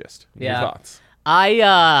guys get the gist. Yeah. Your thoughts?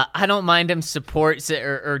 I don't mind him supports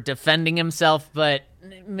or defending himself, but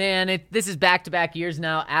man, this is back-to-back years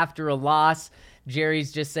now after a loss.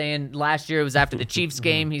 Jerry's just saying last year it was after the Chiefs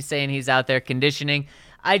game. He's saying he's out there conditioning.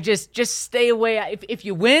 I just stay away. If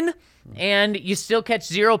you win and you still catch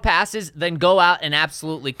 0 passes, then go out and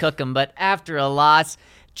absolutely cook him. But after a loss,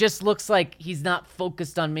 just looks like he's not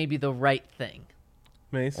focused on maybe the right thing.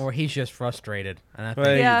 Mace? Or he's just frustrated. And I think,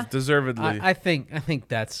 Well, Yeah. deservedly. I think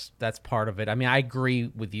that's part of it. I mean, I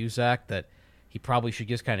agree with you, Zach, that he probably should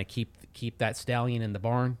just kind of keep that stallion in the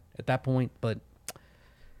barn at that point. But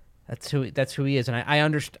that's who he is, and I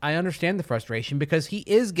understand the frustration because he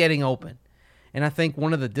is getting open. And I think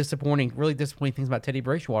one of the really disappointing things about Teddy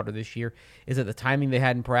Bridgewater this year is that the timing they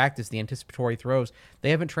had in practice, the anticipatory throws, they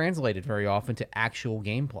haven't translated very often to actual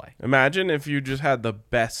gameplay. Imagine if you just had the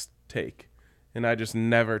best take and I just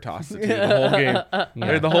never tossed it to you the whole game.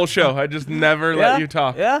 Or the whole show. I just never let you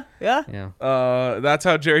talk. Yeah. Yeah. That's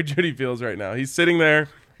how Jerry Jeudy feels right now. He's sitting there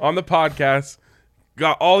on the podcast,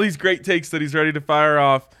 got all these great takes that he's ready to fire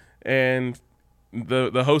off, and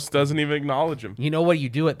the host doesn't even acknowledge him. You know what you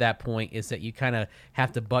do at that point is that you kind of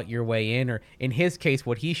have to butt your way in, or in his case,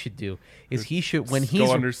 what he should do is when he's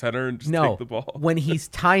go under center and just take the ball. when he's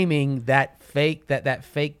timing that fake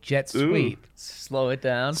jet sweep, Slow it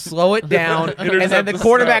down. slow it down, and then Intercept the the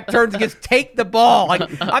quarterback turns and gets take the ball. Like,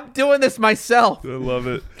 I'm doing this myself. I love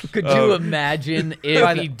it. Could you imagine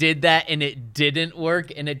if he did that and it didn't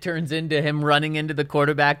work and it turns into him running into the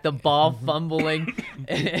quarterback, the ball fumbling,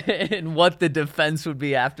 and what the defense would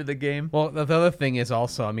be after the game? Well, the other thing is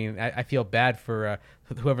also, I mean, I feel bad for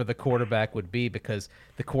whoever the quarterback would be because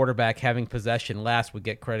the quarterback having possession last would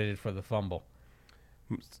get credited for the fumble.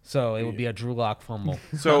 So it would be a Drew Lock fumble.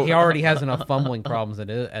 So- he already has enough fumbling problems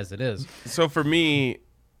as it is. So for me,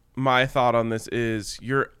 my thought on this is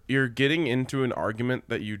you're getting into an argument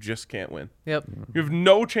that you just can't win. Yep. You have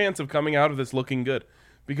no chance of coming out of this looking good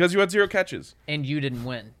because you had 0 catches And you didn't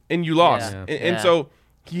win. and you lost. Yeah. And Yeah. so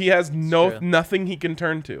he has true. nothing he can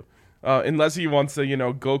turn to. Unless he wants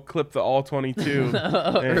to, go clip the all 22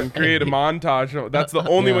 and create a montage. That's the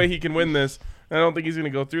only way he can win this. And I don't think he's going to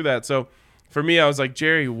go through that. So for me, I was like,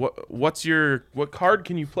 Jerry, what card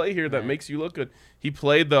can you play here that makes you look good? He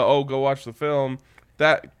played the, go watch the film.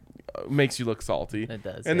 That makes you look salty. It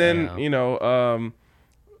does, And yeah. then,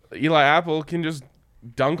 Eli Apple can just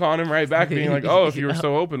dunk on him right back, being like, "Oh, if you were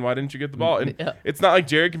so open, why didn't you get the ball?" And Yeah. it's not like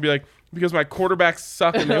Jared can be like, "Because my quarterbacks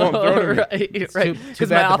suck and they won't throw to me." right. too Because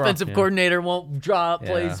bad my the offensive yeah. coordinator won't draw up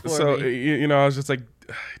plays for So me. you know, I was just like,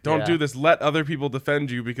 "Don't Yeah. do this. Let other people defend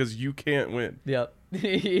you because you can't win." Yep.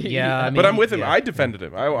 Yeah, I mean, But I'm with him. yeah. I defended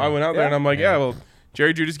him. I went out there and I'm like, Yeah. "Yeah, well,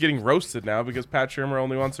 Jerry Judy's getting roasted now because Pat Shermer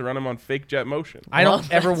only wants to run him on fake jet motion." I Well,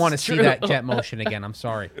 don't ever that's want to see true. that jet motion again. I'm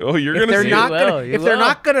sorry. Oh, you're If gonna they're see not it. will, gonna, you if they're will.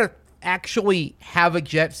 not gonna actually have a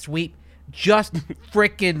jet sweep, just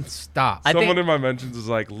freaking stop. I Someone think- in my mentions is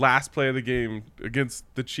like, last play of the game against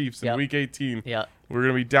the Chiefs in Yep. Week 18. Yep. We're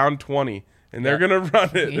gonna be down 20, and they're Yep. gonna run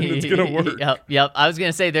it, and it's gonna work. Yep. I was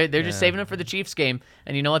gonna say they're just Yeah. saving it for the Chiefs game,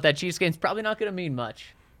 and you know what? That Chiefs game's probably not gonna mean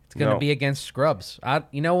much. It's going to No. be against scrubs.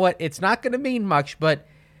 You know what? It's not going to mean much, but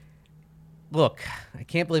look, I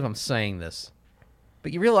can't believe I'm saying this,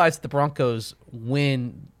 but you realize the Broncos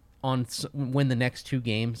win the next 2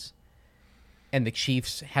 games, and the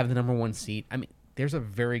Chiefs have the number 1 seed. I mean, there's a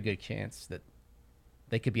very good chance that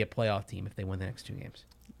they could be a playoff team if they win the next 2 games.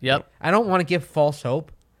 Yep. I don't want to give false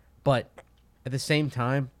hope, but at the same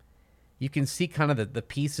time, you can see kind of the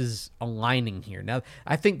pieces aligning here. Now,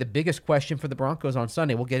 I think the biggest question for the Broncos on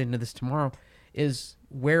Sunday, we'll get into this tomorrow, is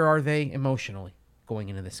where are they emotionally going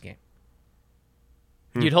into this game?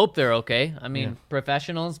 You'd hope they're okay. I mean,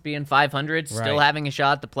 professionals being 500, still Right. having a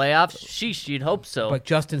shot at the playoffs. Sheesh, you'd hope so. But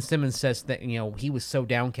Justin Simmons says that, he was so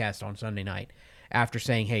downcast on Sunday night after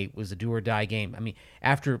saying, hey, it was a do-or-die game. I mean,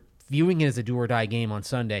 after viewing it as a do-or-die game on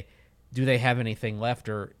Sunday, do they have anything left,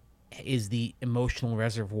 or is the emotional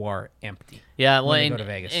reservoir empty? Yeah, well, when they and, go to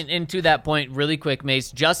Vegas. and to that point, really quick,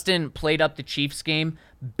 Mace, Justin played up the Chiefs game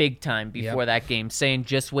big time before Yep. that game, saying,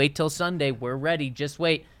 just wait till Sunday. We're ready. Just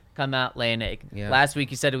wait. Come out, lay an egg. Yeah. Last week,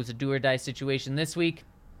 he said it was a do-or-die situation. This week,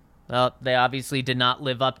 well, they obviously did not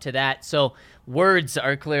live up to that. So words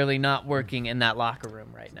are clearly not working in that locker room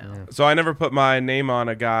right now. So I never put my name on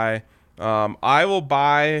a guy. I will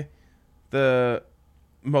buy the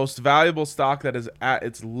most valuable stock that is at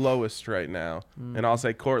its lowest right now, and I'll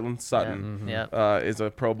say Cortland Sutton Yeah. is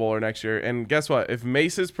a Pro Bowler next year. And guess what? If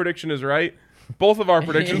Mace's prediction is right, both of our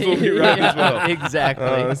predictions will be right as well.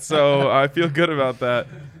 Exactly. So I feel good about that.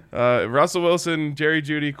 Russell Wilson, Jerry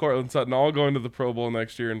Jeudy, Cortland Sutton, all going to the Pro Bowl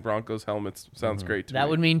next year in Broncos helmets. Sounds great to me. That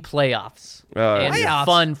would mean playoffs. Uh, And Playoffs?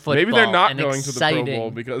 fun football. Maybe they're not and going to the Pro exciting.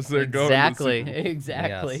 Bowl because they're going to the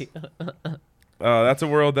Exactly. Super Bowl. Exactly. That's a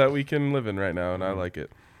world that we can live in right now, and I like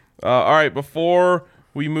it. All right, before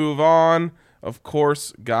we move on, of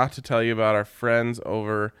course, got to tell you about our friends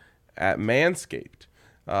over at Manscaped.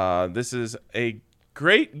 This is a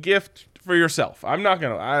great gift for yourself. I'm not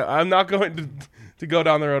going to go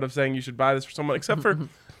down the road of saying you should buy this for someone, except for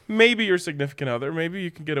maybe your significant other. Maybe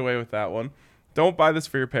you can get away with that one. Don't buy this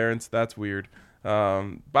for your parents. That's weird.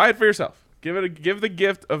 Buy it for yourself. Give the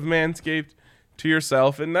gift of Manscaped to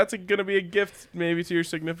yourself, and that's going to be a gift maybe to your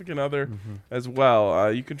significant other as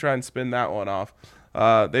well. You can try and spin that one off.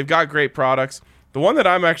 They've got great products. The one that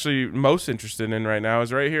I'm actually most interested in right now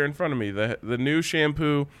is right here in front of me, the new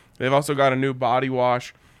shampoo. They've also got a new body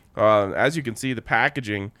wash. As you can see, the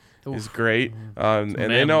packaging is great, and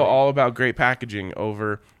they know all about great packaging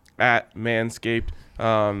over at Manscaped.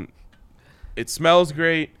 It smells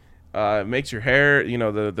great. Makes your hair,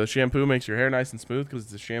 the shampoo makes your hair nice and smooth because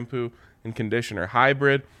it's a shampoo and conditioner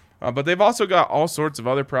hybrid. But they've also got all sorts of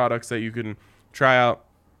other products that you can try out.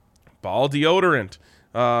 Ball deodorant.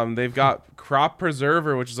 They've got Crop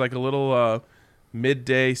Preserver, which is like a little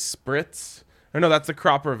midday spritz. Or no, that's the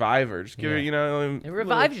Crop Reviver. Just give it, It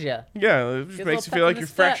revives you. Yeah, it just Gives a makes little you pep feel like in you're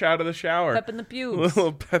the fresh step. out of the shower. Pep in the A pubes.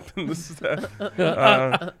 little pep in the step.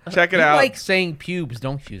 Check it You out. like saying pubes,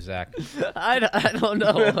 don't you, Zach? I don't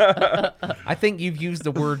know. I think you've used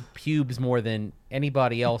the word pubes more than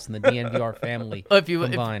anybody else in the DNVR family If you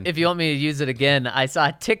combined. if you want me to use it again, I saw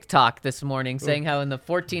a TikTok this morning saying how in the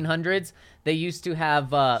 1400s they used to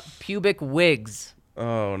have pubic wigs.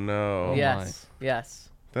 Oh no. Yes.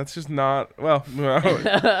 That's just not well.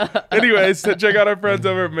 Anyways, check out our friends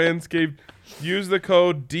over at Manscaped. Use the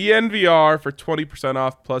code DNVR for 20%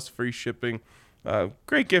 off plus free shipping.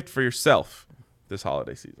 Great gift for yourself this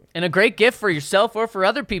holiday season. And a great gift for yourself or for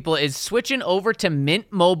other people is switching over to Mint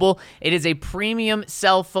Mobile. It is a premium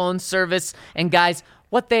cell phone service. And guys,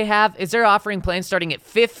 What they have is they're offering plans starting at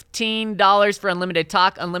 $15 for unlimited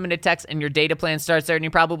talk, unlimited text, and your data plan starts there. And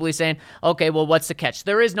you're probably saying, okay, well, what's the catch?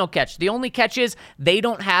 There is no catch. The only catch is they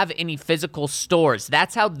don't have any physical stores.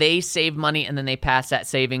 That's how they save money, and then they pass that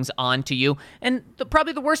savings on to you. And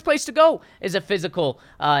probably the worst place to go is a physical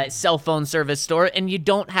cell phone service store, and you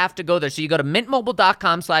don't have to go there. So you go to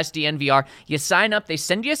mintmobile.com/DNVR, you sign up, they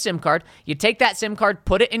send you a SIM card, you take that SIM card,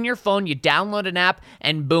 put it in your phone, you download an app,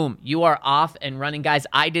 and boom, you are off and running. Guys,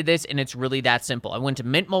 I did this, and it's really that simple. I went to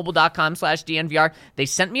mintmobile.com/DNVR. They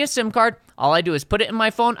sent me a SIM card. All I do is put it in my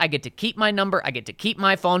phone. I get to keep my number. I get to keep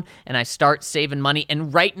my phone, and I start saving money.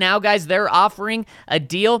 And right now, guys, they're offering a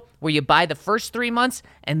deal where you buy the first 3 months,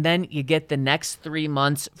 and then you get the next 3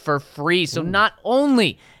 months for free. So not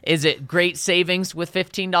only is it great savings with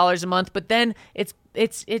 $15 a month, but then it's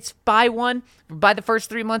buy the first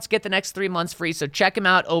 3 months, get the next 3 months free. So check them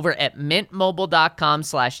out over at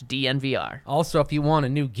mintmobile.com/DNVR. Also, if you want a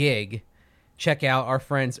new gig, check out our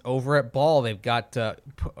friends over at Ball. They've got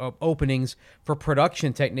openings for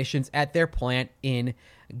production technicians at their plant in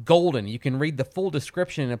Golden. You can read the full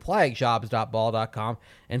description and apply at jobs.ball.com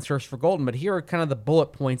and search for Golden. But here are kind of the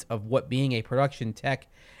bullet points of what being a production tech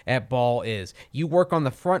at Ball is. You work on the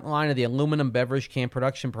front line of the aluminum beverage can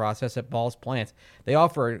production process at Ball's plants. They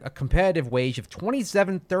offer a competitive wage of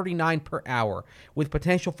 $27.39 per hour with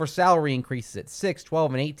potential for salary increases at 6,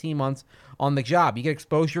 12, and 18 months on the job. You get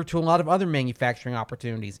exposure to a lot of other manufacturing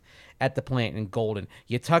opportunities at the plant in Golden.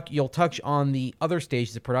 You'll touch on the other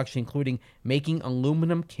stages of production, including making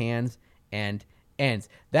aluminum cans and ends.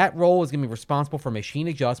 That role is going to be responsible for machine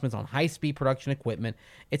adjustments on high-speed production equipment.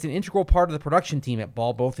 It's an integral part of the production team at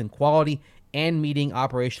Ball, both in quality and meeting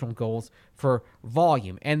operational goals for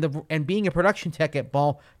volume. And being a production tech at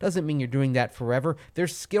Ball doesn't mean you're doing that forever.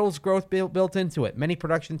 There's skills growth built into it. Many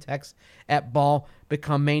production techs at Ball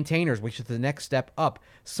become maintainers, which is the next step up.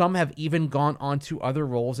 Some have even gone on to other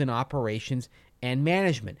roles in operations and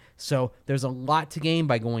management. So there's a lot to gain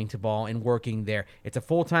by going to Ball and working there. It's a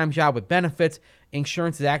full-time job with benefits.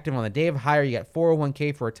 Insurance is active on the day of hire. You got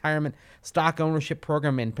 401k for retirement, stock ownership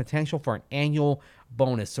program, and potential for an annual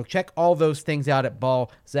bonus. So check all those things out at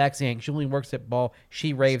Ball. Zach's Aunt Julie works at Ball.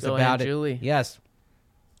 She raves Still about Aunt it. Julie. Yes.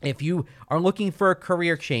 If you are looking for a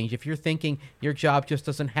career change, if you're thinking your job just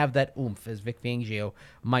doesn't have that oomph, as Vic Fangio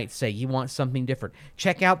might say, you want something different,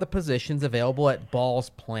 check out the positions available at Ball's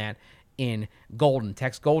plant in Golden.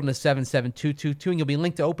 Text Golden to 77222 and you'll be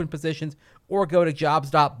linked to open positions, or go to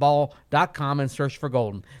jobs.ball.com and search for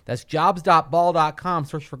Golden. That's jobs.ball.com,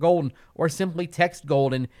 search for Golden, or simply text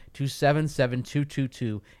Golden to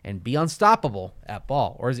 77222 and be unstoppable at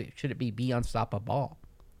Ball. Or should it be unstoppable?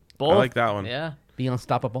 Both. I like that one. Yeah. Be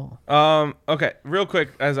unstoppable. Okay, real quick,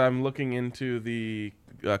 as I'm looking into the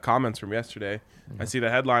comments from yesterday, I see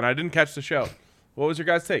the headline. I didn't catch the show. What was your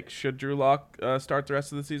guys' take? Should Drew Lock start the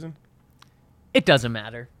rest of the season? It doesn't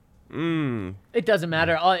matter. It doesn't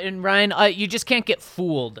matter. And Ryan, you just can't get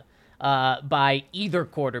fooled by either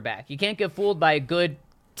quarterback. You can't get fooled by a good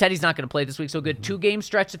Teddy's not going to play this week, so a good 2-game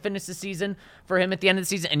stretch to finish the season for him at the end of the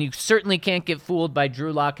season. And you certainly can't get fooled by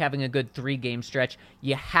Drew Lock having a good 3-game stretch.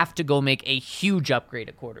 You have to go make a huge upgrade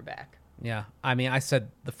at quarterback. Yeah, I mean, I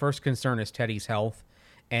said the first concern is Teddy's health,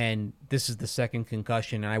 and this is the second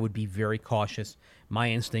concussion, and I would be very cautious. My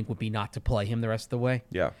instinct would be not to play him the rest of the way.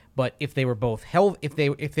 Yeah. But if they were both if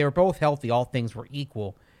they were both healthy, all things were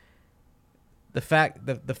equal. The fact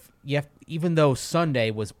that even though Sunday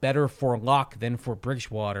was better for Locke than for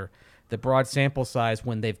Bridgewater, the broad sample size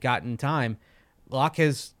when they've gotten time, Locke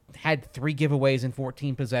has had 3 giveaways in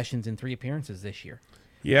 14 possessions in 3 appearances this year.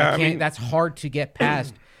 Yeah, I mean, that's hard to get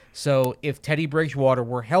past. So if Teddy Bridgewater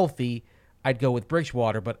were healthy, I'd go with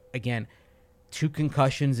Bridgewater. But again, 2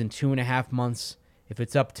 concussions in 2.5 months. If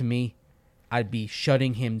it's up to me, I'd be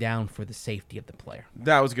shutting him down for the safety of the player.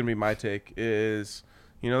 that was going to be my take is,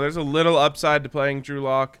 there's a little upside to playing Drew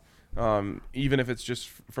Lock, even if it's just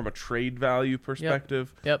from a trade value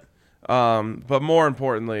perspective. Yep. But more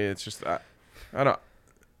importantly, it's just I don't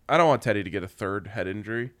want Teddy to get a 3rd head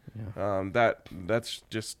injury. Yeah. That's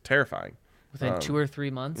just terrifying. Within 2 or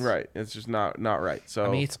 3 months? Right. It's just not right. So I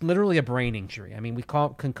mean, it's literally a brain injury. I mean, we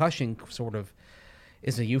call it concussion sort of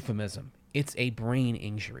is a euphemism. It's a brain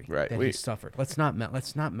injury that he suffered. Let's not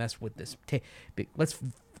mess with this.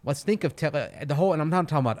 Let's think of the whole, and I'm not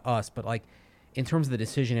talking about us, but like in terms of the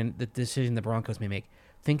decision the Broncos may make.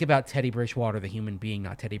 Think about Teddy Bridgewater, the human being,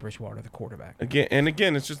 not Teddy Bridgewater, the quarterback.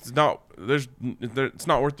 Again, it's just not. It's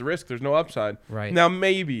not worth the risk. There's no upside. Right now,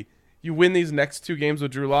 maybe you win these next 2 games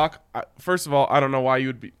with Drew Lock. First of all, I don't know why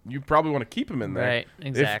you probably want to keep him in there. Right,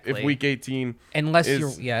 exactly. If week 18, unless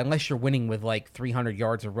you're winning with like 300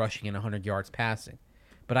 yards of rushing and 100 yards passing.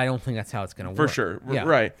 but I don't think that's how it's going to For work. sure. Yeah.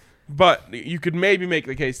 Right. But you could maybe make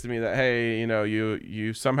the case to me that, hey,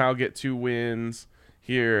 you somehow get 2 wins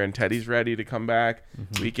here and Teddy's ready to come back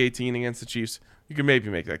week 18 against the Chiefs. You could maybe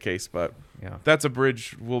make that case, but Yeah. that's a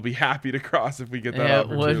bridge we'll be happy to cross if we get that Yeah,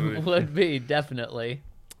 opportunity. would be, definitely.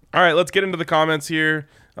 All right, let's get into the comments here.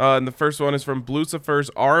 And the first one is from Lucifer's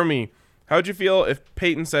Army. How'd you feel if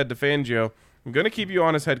Peyton said to Fangio, I'm going to keep you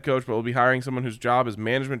on as head coach, but we'll be hiring someone whose job is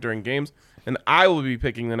management during games, and I will be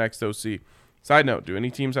picking the next OC? Side note, do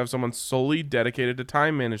any teams have someone solely dedicated to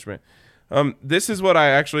time management? This is what I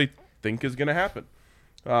actually think is going to happen.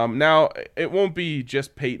 Now, it won't be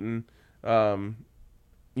just Peyton, picking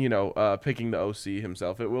the OC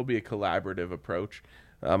himself. It will be a collaborative approach.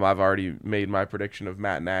 I've already made my prediction of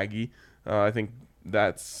Matt Nagy. I think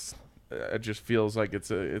that's it just feels like it's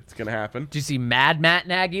going to happen. Did you see Mad Matt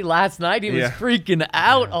Nagy last night? He was Yeah. freaking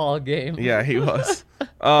out all game. Yeah, he was.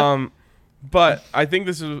 But I think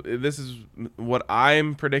this is what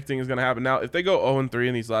I'm predicting is going to happen. Now, if they go 0-3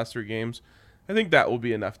 in these last 3 games, I think that will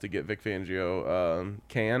be enough to get Vic Fangio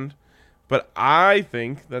canned. But I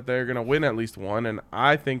think that they're going to win at least one, and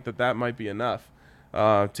I think that might be enough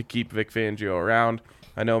to keep Vic Fangio around.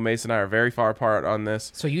 I know Mason and I are very far apart on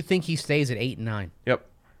this. So you think he stays at 8-9? Yep.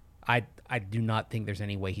 I do not think there's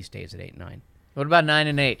any way he stays at 8-9. What about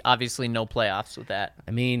 9-8? Obviously, no playoffs with that.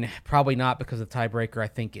 I mean, probably not because of the tiebreaker. I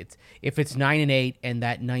think if it's 9-8 and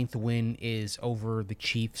that 9th win is over the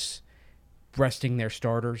Chiefs resting their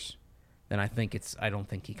starters, then I don't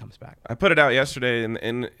think he comes back. I put it out yesterday,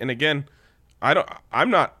 and again, I'm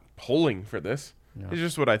not polling for this. No. It's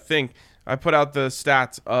just what I think. I put out the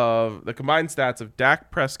combined stats of Dak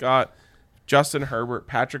Prescott, Justin Herbert,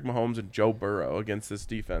 Patrick Mahomes, and Joe Burrow against this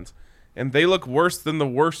defense, and they look worse than the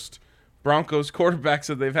worst Broncos quarterbacks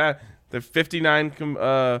that they've had. They're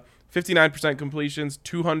 59% completions,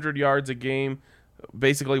 200 yards a game,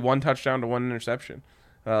 basically 1 touchdown to 1 interception.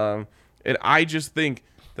 And I just think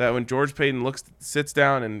that when George Payton sits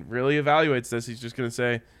down and really evaluates this, he's just going to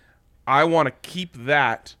say, I want to keep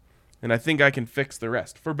that, and I think I can fix the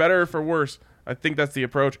rest. For better or for worse, I think that's the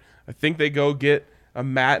approach. I think they go get a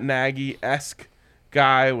Matt Nagy-esque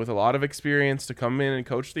guy with a lot of experience to come in and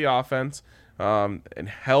coach the offense and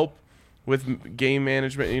help with game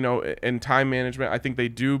management, and time management. I think they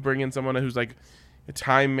do bring in someone who's like a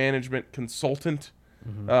time management consultant,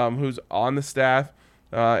 who's on the staff,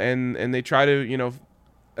 and they try to,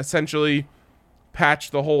 essentially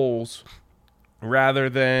patch the holes rather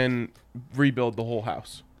than rebuild the whole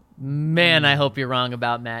house. Man, I hope you're wrong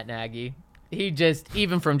about Matt Nagy. He just,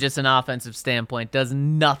 even from just an offensive standpoint, does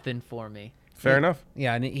nothing for me. Fair enough.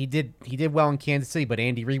 Yeah, and he did well in Kansas City, but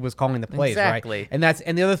Andy Reid was calling the plays, Exactly. right?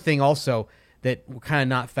 And the other thing also that we're kind of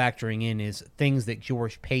not factoring in is things that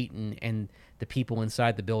George Payton and the people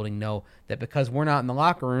inside the building know, that because we're not in the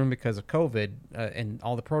locker room because of COVID and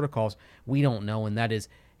all the protocols, we don't know, and that is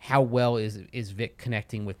how well is Vic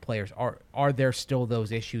connecting with players? Are there still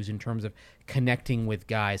those issues in terms of connecting with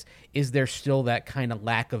guys? Is there still that kind of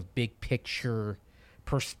lack of big picture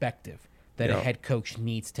perspective that a head coach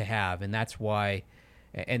needs to have? And that's why,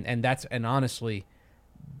 and honestly,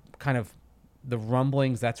 kind of the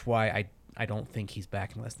rumblings, that's why I don't think he's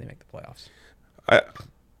back unless they make the playoffs.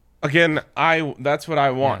 That's what I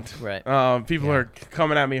want. Yeah, right. People are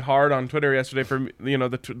coming at me hard on Twitter yesterday for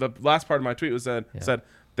the last part of my tweet was said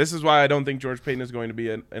this is why I don't think George Payton is going to be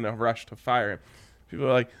in a rush to fire him. People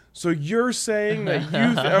are like, so you're saying that you?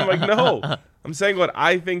 I'm like, no. I'm saying what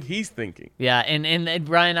I think he's thinking. Yeah, and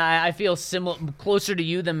Brian, I feel closer to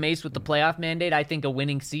you than Mace with the playoff mandate. I think a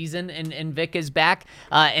winning season and Vic is back.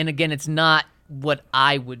 And again, it's not what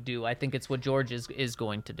I would do. I think it's what George is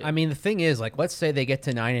going to do. I mean, the ththing is, like, let's say they get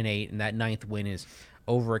to 9-8 and that 9th win is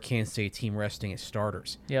over a Kansas City team resting its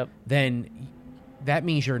starters. Yep. Then that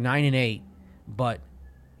means you're 9-8, but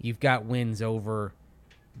you've got wins over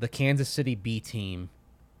the Kansas City B team,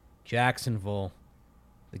 Jacksonville,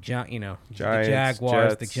 the Giants, the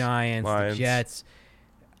Jaguars, Jets, the Giants, Lions. the Jets.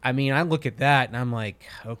 I mean, I look at that and I'm like,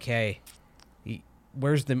 okay,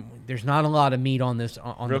 there's not a lot of meat on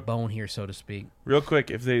the bone here, so to speak. Real quick,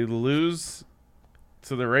 if they lose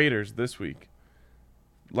to the Raiders this week,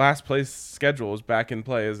 last place schedule is back in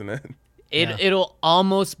play, isn't it? It'll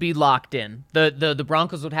almost be locked in. The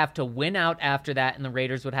Broncos would have to win out after that, and the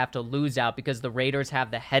Raiders would have to lose out because the Raiders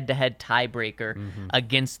have the head-to-head tiebreaker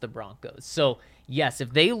against the Broncos. So, yes,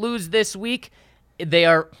 if they lose this week, they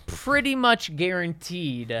are pretty much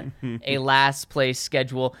guaranteed a last-place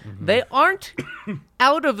schedule. They aren't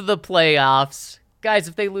out of the playoffs. Guys,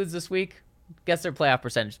 if they lose this week, guess their playoff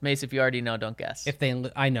percentage. Mace, if you already know, don't guess.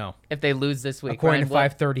 I know. If they lose this week. According Ryan,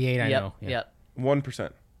 to 538, I know. Yeah. Yep.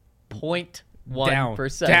 1%.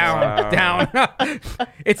 1%. Down.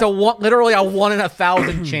 It's literally a 1 in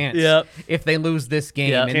 1,000 chance. Yep. If they lose this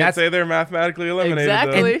game, Yep. and Can't that's say they're mathematically eliminated.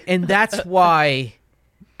 Exactly. Though. and that's why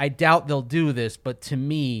I doubt they'll do this. But to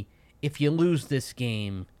me, if you lose this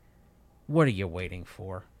game, what are you waiting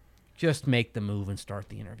for? Just make the move and start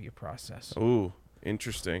the interview process. Ooh,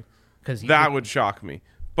 interesting. Because That would shock me.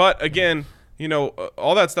 But again,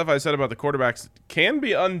 all that stuff I said about the quarterbacks can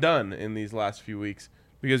be undone in these last few weeks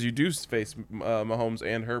because you do face Mahomes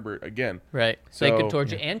and Herbert again. Right. So they So- could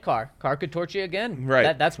torch you, and Carr. Carr could torch you again.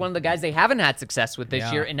 Right. That's one of the guys they haven't had success with this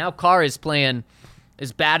Yeah. year, and now Carr is playing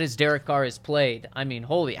as bad as Derek Carr has played. I mean,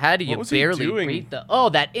 holy, how do you What was he barely doing? beat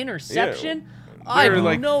that interception? I They're have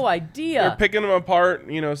like- no They're idea. picking them apart,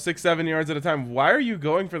 6-7 yards at a time. Why are you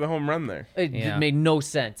going for the home run there? It Yeah. made no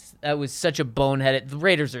sense. That was such a boneheaded. The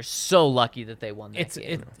Raiders are so lucky that they won that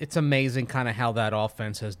game. It's amazing kind of how that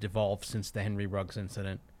offense has devolved since the Henry Ruggs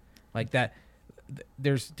incident. Like that,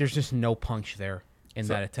 there's just no punch there in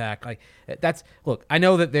that attack. Like look, I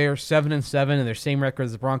know that they're 7-7 and they're same record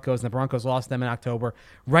as the Broncos, and the Broncos lost them in October.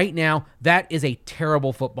 Right now, that is a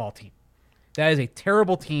terrible football team. That is a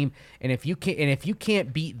terrible team, and if you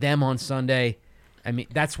can't beat them on Sunday, I mean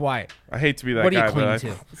that's why. I hate to be that What do you guy, but I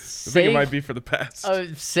cling to? think it might be for the best.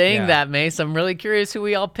 Saying Yeah. that, Mace, I'm really curious who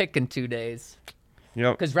we all pick in 2 days.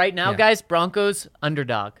 Yep. Because right now, Yeah. guys, Broncos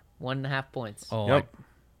underdog, 1.5 points. Oh, Yep.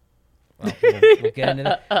 we'll get into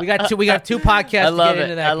that. We got two podcasts I love to get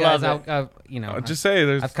into it. that, I love guys. it. I'll just say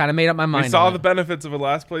there's. I've kind of made up my mind. We saw on the it. benefits of a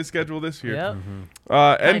last place schedule this year. Yep.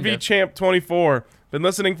 NV Kind of. Champ 24. Been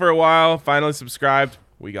listening for a while. Finally subscribed.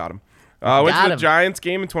 We got him. Went Got to the him. Giants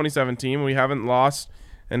game in 2017. We haven't lost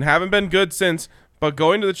and haven't been good since. But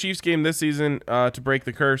going to the Chiefs game this season to break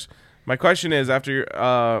the curse. My question is, after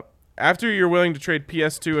you're willing to trade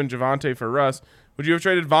PS2 and Javante for Russ, would you have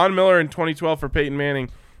traded Von Miller in 2012 for Peyton Manning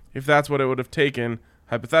if that's what it would have taken,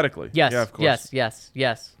 hypothetically? Yes. Yeah, of course. Yes.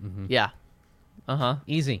 Yeah.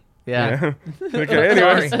 Easy. Yeah. Okay,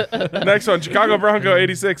 anyways. Next one, Chicago Bronco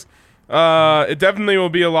 86. It definitely will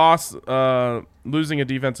be a loss, losing a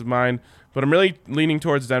defensive mind, but I'm really leaning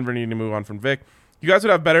towards Denver needing to move on from Vic. You guys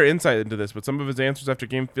would have better insight into this, but some of his answers after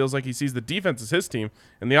game feels like he sees the defense as his team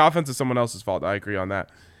and the offense as someone else's fault. I agree on that.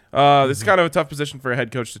 This is kind of a tough position for a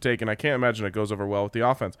head coach to take, and I can't imagine it goes over well with the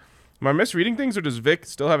offense. Am I misreading things, or does Vic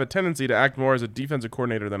still have a tendency to act more as a defensive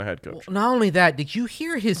coordinator than a head coach? Not only that, did you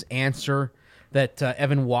hear his answer that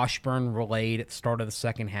Evan Washburn relayed at the start of the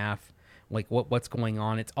second half? Like what's going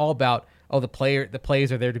on? It's all about the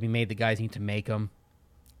players are there to be made. The guys need to make them.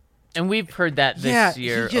 And we've heard that this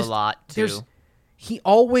year a lot too. He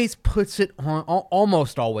always puts it on,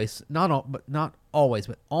 almost always, not always,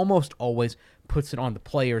 but almost always puts it on the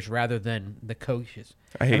players rather than the coaches.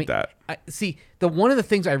 I hate that. See, one of the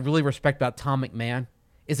things I really respect about Tom McMahon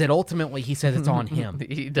is that ultimately he says it's on him.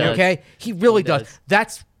 He does. Okay, he really He does.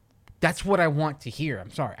 does. That's what I want to hear.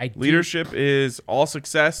 I'm sorry. Leadership is all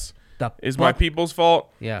success The is my buck- people's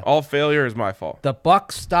fault. Yeah. All failure is my fault. The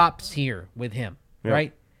buck stops here with him, Yep.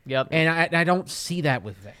 right? Yep. And I don't see that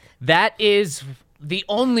with Vic. That is the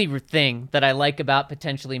only thing that I like about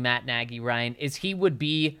potentially Matt Nagy, Ryan, is he would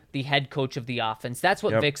be the head coach of the offense. That's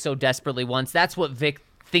what Yep. Vic so desperately wants. That's what Vic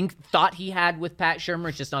thought he had with Pat Shurmur.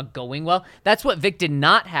 It's just not going well. That's what Vic did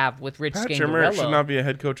not have with Rich Pat Scangarello. Shurmur should not be a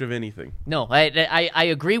head coach of anything. No, I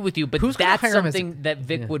agree with you, but Who's gonna that's hire him as something that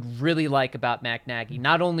Vic would really like about Matt Nagy.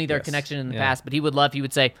 Not only their Yes. connection in the Yeah. past, but he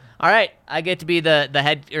would say, "All right, I get to be the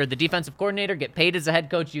head or the defensive coordinator, get paid as a head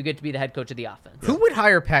coach. You get to be the head coach of the offense." Who would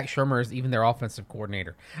hire Pat Shurmur as even their offensive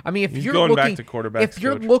coordinator? I mean, if He's you're going back looking, to quarterbacks if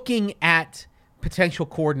you're coach. looking at potential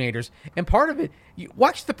coordinators, and part of it, you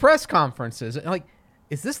watch the press conferences. Like,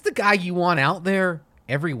 is this the guy you want out there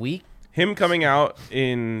every week? Him coming out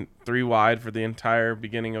in 3 wide for the entire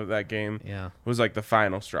beginning of that game Yeah. was like the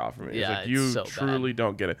final straw for me. Yeah, It's like, it's you so truly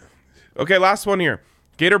don't get it. Okay, last one here.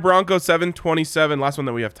 Gator Bronco 727. Last one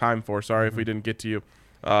that we have time for. Sorry if we didn't get to you.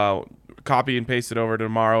 Copy and paste it over to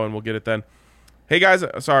tomorrow and we'll get it then. Hey guys,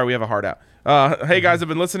 sorry, we have a hard out. Hey guys, I've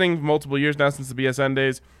been listening for multiple years now since the BSN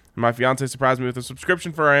days. My fiance surprised me with a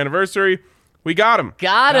subscription for our anniversary. We got him.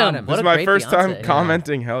 Got him. him. What This a is my great first fiance. time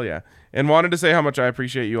commenting. Hell yeah. And wanted to say how much I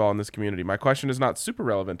appreciate you all in this community. My question is not super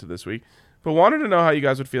relevant to this week, but wanted to know how you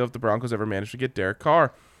guys would feel if the Broncos ever managed to get Derek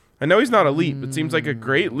Carr. I know he's not elite, but seems like a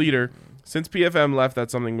great leader. Since PFM left,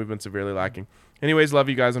 that's something we've been severely lacking. Anyways, love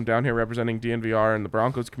you guys. I'm down here representing DNVR and the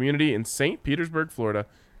Broncos community in St. Petersburg, Florida.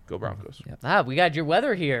 Go Broncos. We got your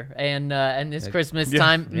weather here, and this Christmas Yeah.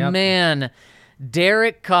 time, Yep. man,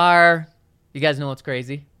 Derek Carr. You guys know what's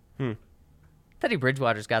crazy? Teddy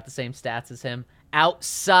Bridgewater's got the same stats as him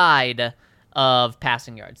outside of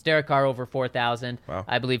passing yards. Derek Carr over 4,000. Wow.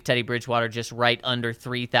 I believe Teddy Bridgewater just right under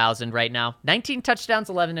 3,000 right now. 19 touchdowns,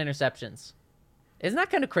 11 interceptions. Isn't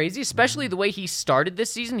that kind of crazy? Especially the way he started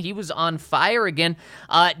this season. He was on fire again.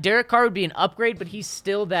 Derek Carr would be an upgrade, but he's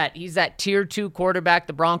that tier 2 quarterback.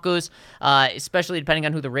 The Broncos, especially depending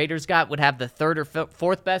on who the Raiders got, would have the third or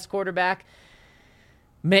fourth best quarterback.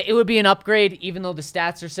 It would be an upgrade, even though the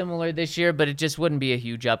stats are similar this year, but it just wouldn't be a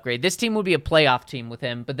huge upgrade. This team would be a playoff team with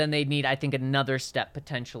him, but then they'd need, I think, another step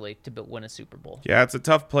potentially to win a Super Bowl. Yeah, it's a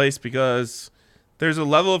tough place because there's a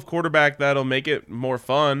level of quarterback that'll make it more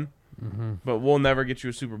fun, but we'll never get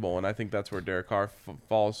you a Super Bowl, and I think that's where Derek Carr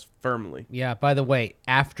falls firmly. Yeah, by the way,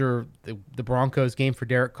 after the Broncos game for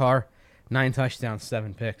Derek Carr, 9 touchdowns,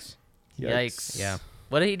 7 picks. Yikes. Yeah.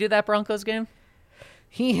 What did he do that Broncos game?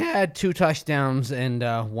 He had 2 touchdowns and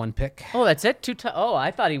 1 pick. Oh, that's it?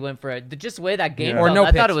 I thought he went for just the way that game Yeah. felt. Or no I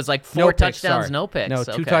picks. thought it was like 4 No picks, touchdowns, sorry. no picks. No,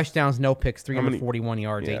 2 Okay. touchdowns, no picks, 341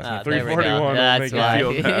 yards, Yeah. 18. There we go. 341 That's will make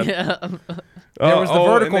you feel why. There was the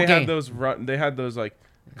vertical and they game. They had those like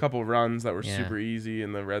couple runs that were Yeah. super easy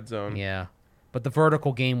in the red zone. Yeah. But the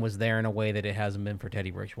vertical game was there in a way that it hasn't been for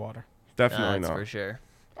Teddy Bridgewater. Definitely That's not. for sure.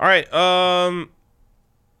 All right.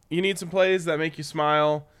 You need some plays that make you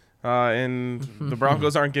smile. And the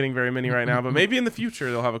Broncos aren't getting very many right now, but maybe in the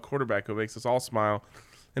future they'll have a quarterback who makes us all smile.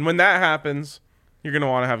 And when that happens, you're going to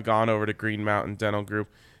want to have gone over to Green Mountain Dental Group.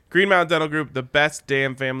 Green Mountain Dental Group, the best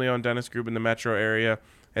damn family-owned dentist group in the metro area,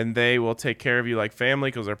 and they will take care of you like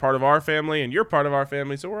family because they're part of our family, and you're part of our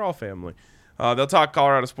family, so we're all family. They'll talk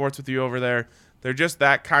Colorado sports with you over there. They're just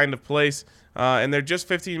that kind of place, and they're just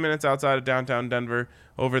 15 minutes outside of downtown Denver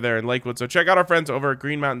over there in Lakewood. So check out our friends over at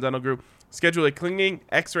Green Mountain Dental Group. Schedule a cleaning,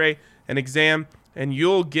 x-ray, and exam, and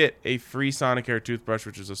you'll get a free Sonicare toothbrush,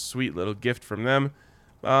 which is a sweet little gift from them.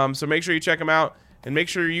 So make sure you check them out, and make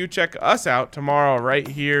sure you check us out tomorrow right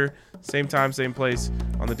here, same time, same place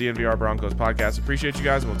on the DNVR Broncos podcast. Appreciate you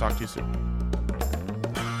guys, and we'll talk to you soon.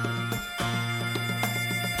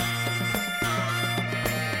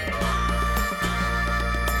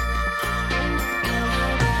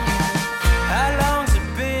 How long's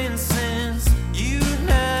it been since you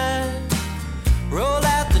and I rolled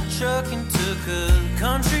out the truck and took a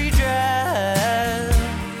country drive?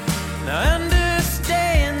 Now I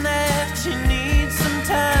understand that you need some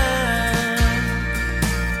time.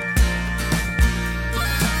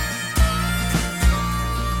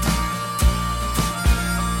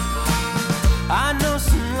 I know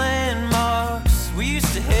some landmarks we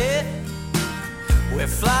used to hit where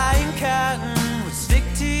flying cotton would stick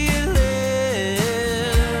to your lips.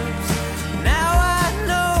 Now I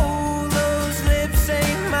know those lips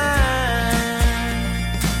ain't mine.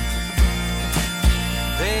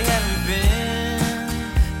 They haven't been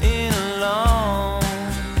in a long,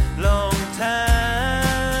 long time.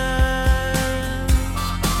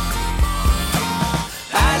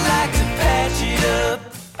 I'd like to patch it up.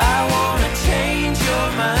 I wanna change your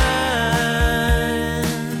mind.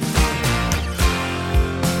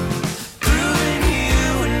 Proving you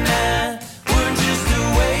and I were just a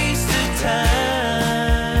waste of time.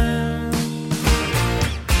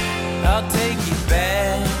 I'll take you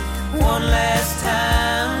back one last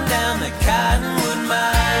time down the Cottonwood Mine.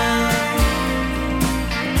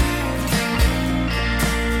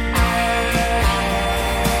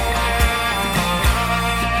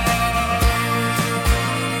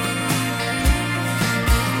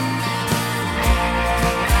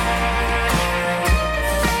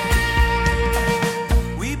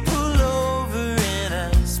 We pull over and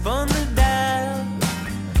I spun the dial,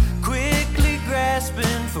 quickly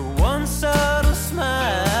grasping for one subtle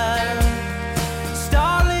smile.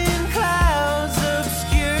 Starling clouds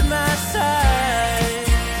obscured my sight.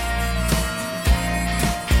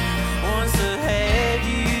 Once I had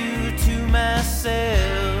you to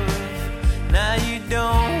myself, now you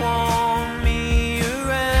don't want me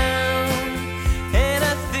around. And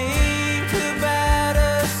I think about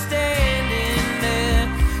us standing there,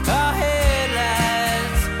 our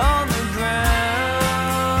headlights on the ground.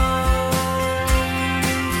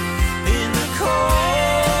 In the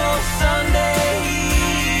cold Sunday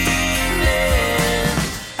evening,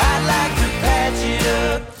 I'd like to patch it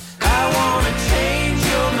up. I wanna change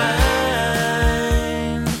your mind.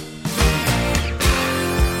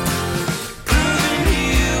 Proving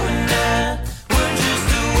you and I were just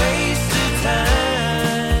a waste of time.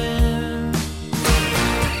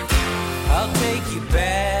 I'll take you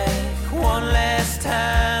back